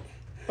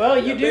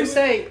 Well, you do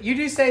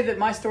say that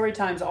my story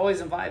times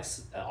always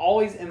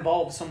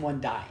involve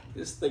someone dying.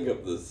 Just think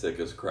of the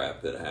sickest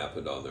crap that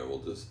happened on there. We'll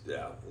just,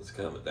 it's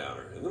kind of a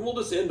downer. And then we'll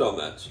just end on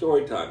that.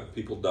 Story time.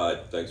 People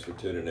died. Thanks for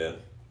tuning in.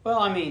 Well,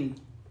 I mean,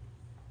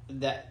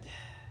 that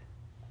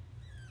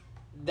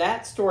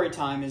story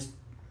time is,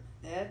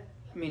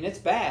 it's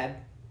bad.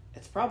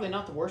 It's probably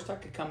not the worst I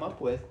could come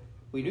up with.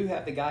 We do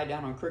have the guy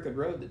down on Crooked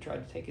Road that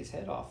tried to take his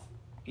head off,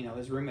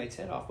 his roommate's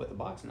head off with a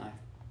box knife.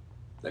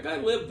 That guy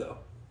lived, though.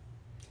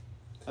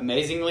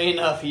 Amazingly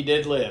enough, he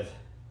did live.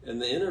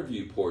 And the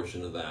interview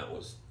portion of that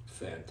was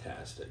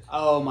fantastic.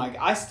 Oh my!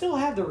 I still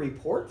have the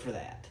report for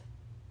that.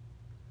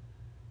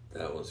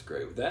 That was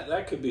great.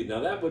 That could be, now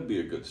that would be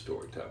a good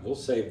story time. We'll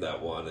save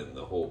that one and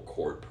the whole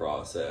court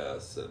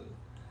process and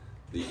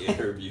the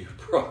interview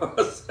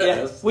process.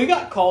 Yeah, we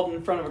got called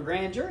in front of a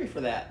grand jury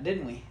for that,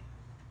 didn't we?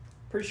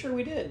 Pretty sure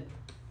we did.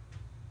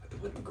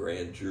 It wasn't a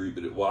grand jury,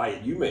 but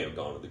you may have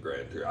gone to the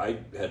grand jury. I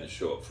had to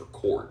show up for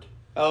court.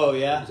 Oh,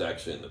 yeah? I was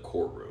actually in the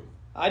courtroom.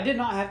 I did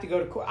not have to go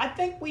to court. I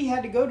think we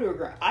had to go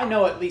to I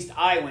know at least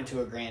I went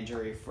to a grand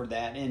jury for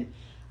that, and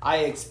I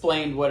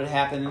explained what had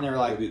happened, and they're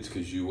like... Maybe it's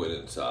because you went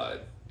inside,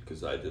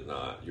 because I did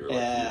not. You're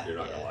like, you're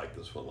not going to like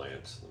this one,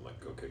 Lance. I'm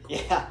like, okay,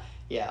 cool.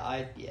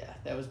 Yeah,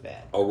 that was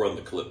bad. I'll run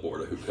the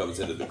clipboard of who comes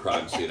into the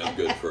crime scene. I'm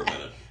good for a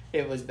minute.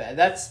 It was bad.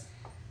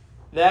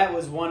 That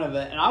was one of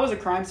it. And I was a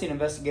crime scene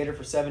investigator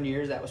for 7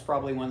 years. That was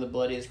probably one of the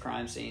bloodiest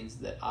crime scenes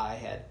that I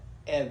had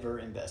ever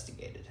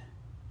investigated.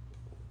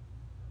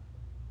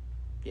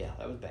 Yeah,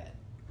 that was bad.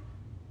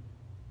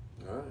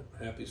 All right.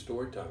 Happy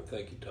story time.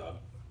 Thank you, Todd.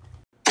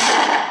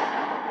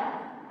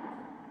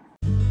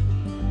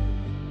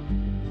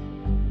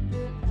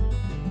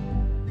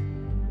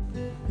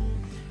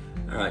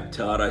 All right,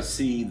 Todd, I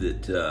see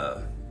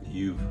that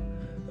you've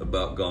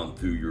about gone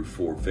through your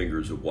 4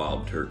 fingers of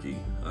wild turkey.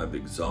 I've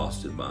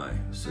exhausted my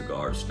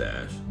cigar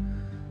stash.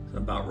 That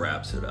about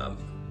wraps it up.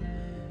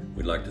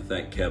 We'd like to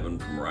thank Kevin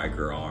from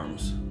Riker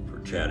Arms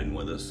for chatting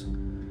with us,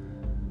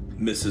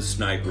 Mrs.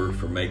 Sniper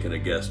for making a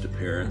guest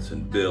appearance,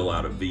 and Bill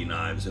out of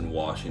V-Knives in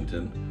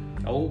Washington.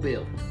 Oh,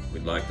 Bill.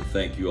 We'd like to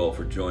thank you all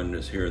for joining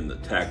us here in the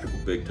Tactical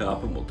Big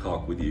Top, and we'll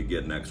talk with you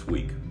again next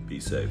week. Be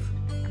safe.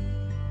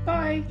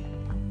 Bye.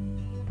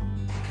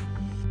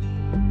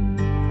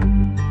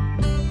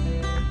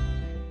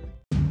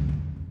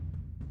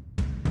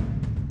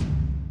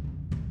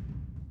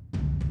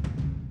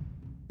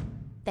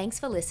 Thanks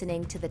for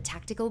listening to the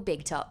Tactical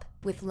Big Top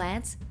with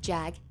Lance,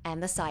 Jag,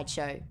 and the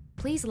Sideshow.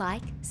 Please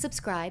like,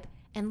 subscribe,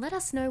 and let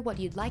us know what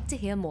you'd like to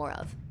hear more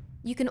of.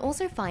 You can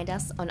also find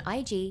us on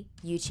IG,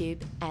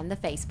 YouTube, and the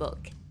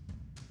Facebook.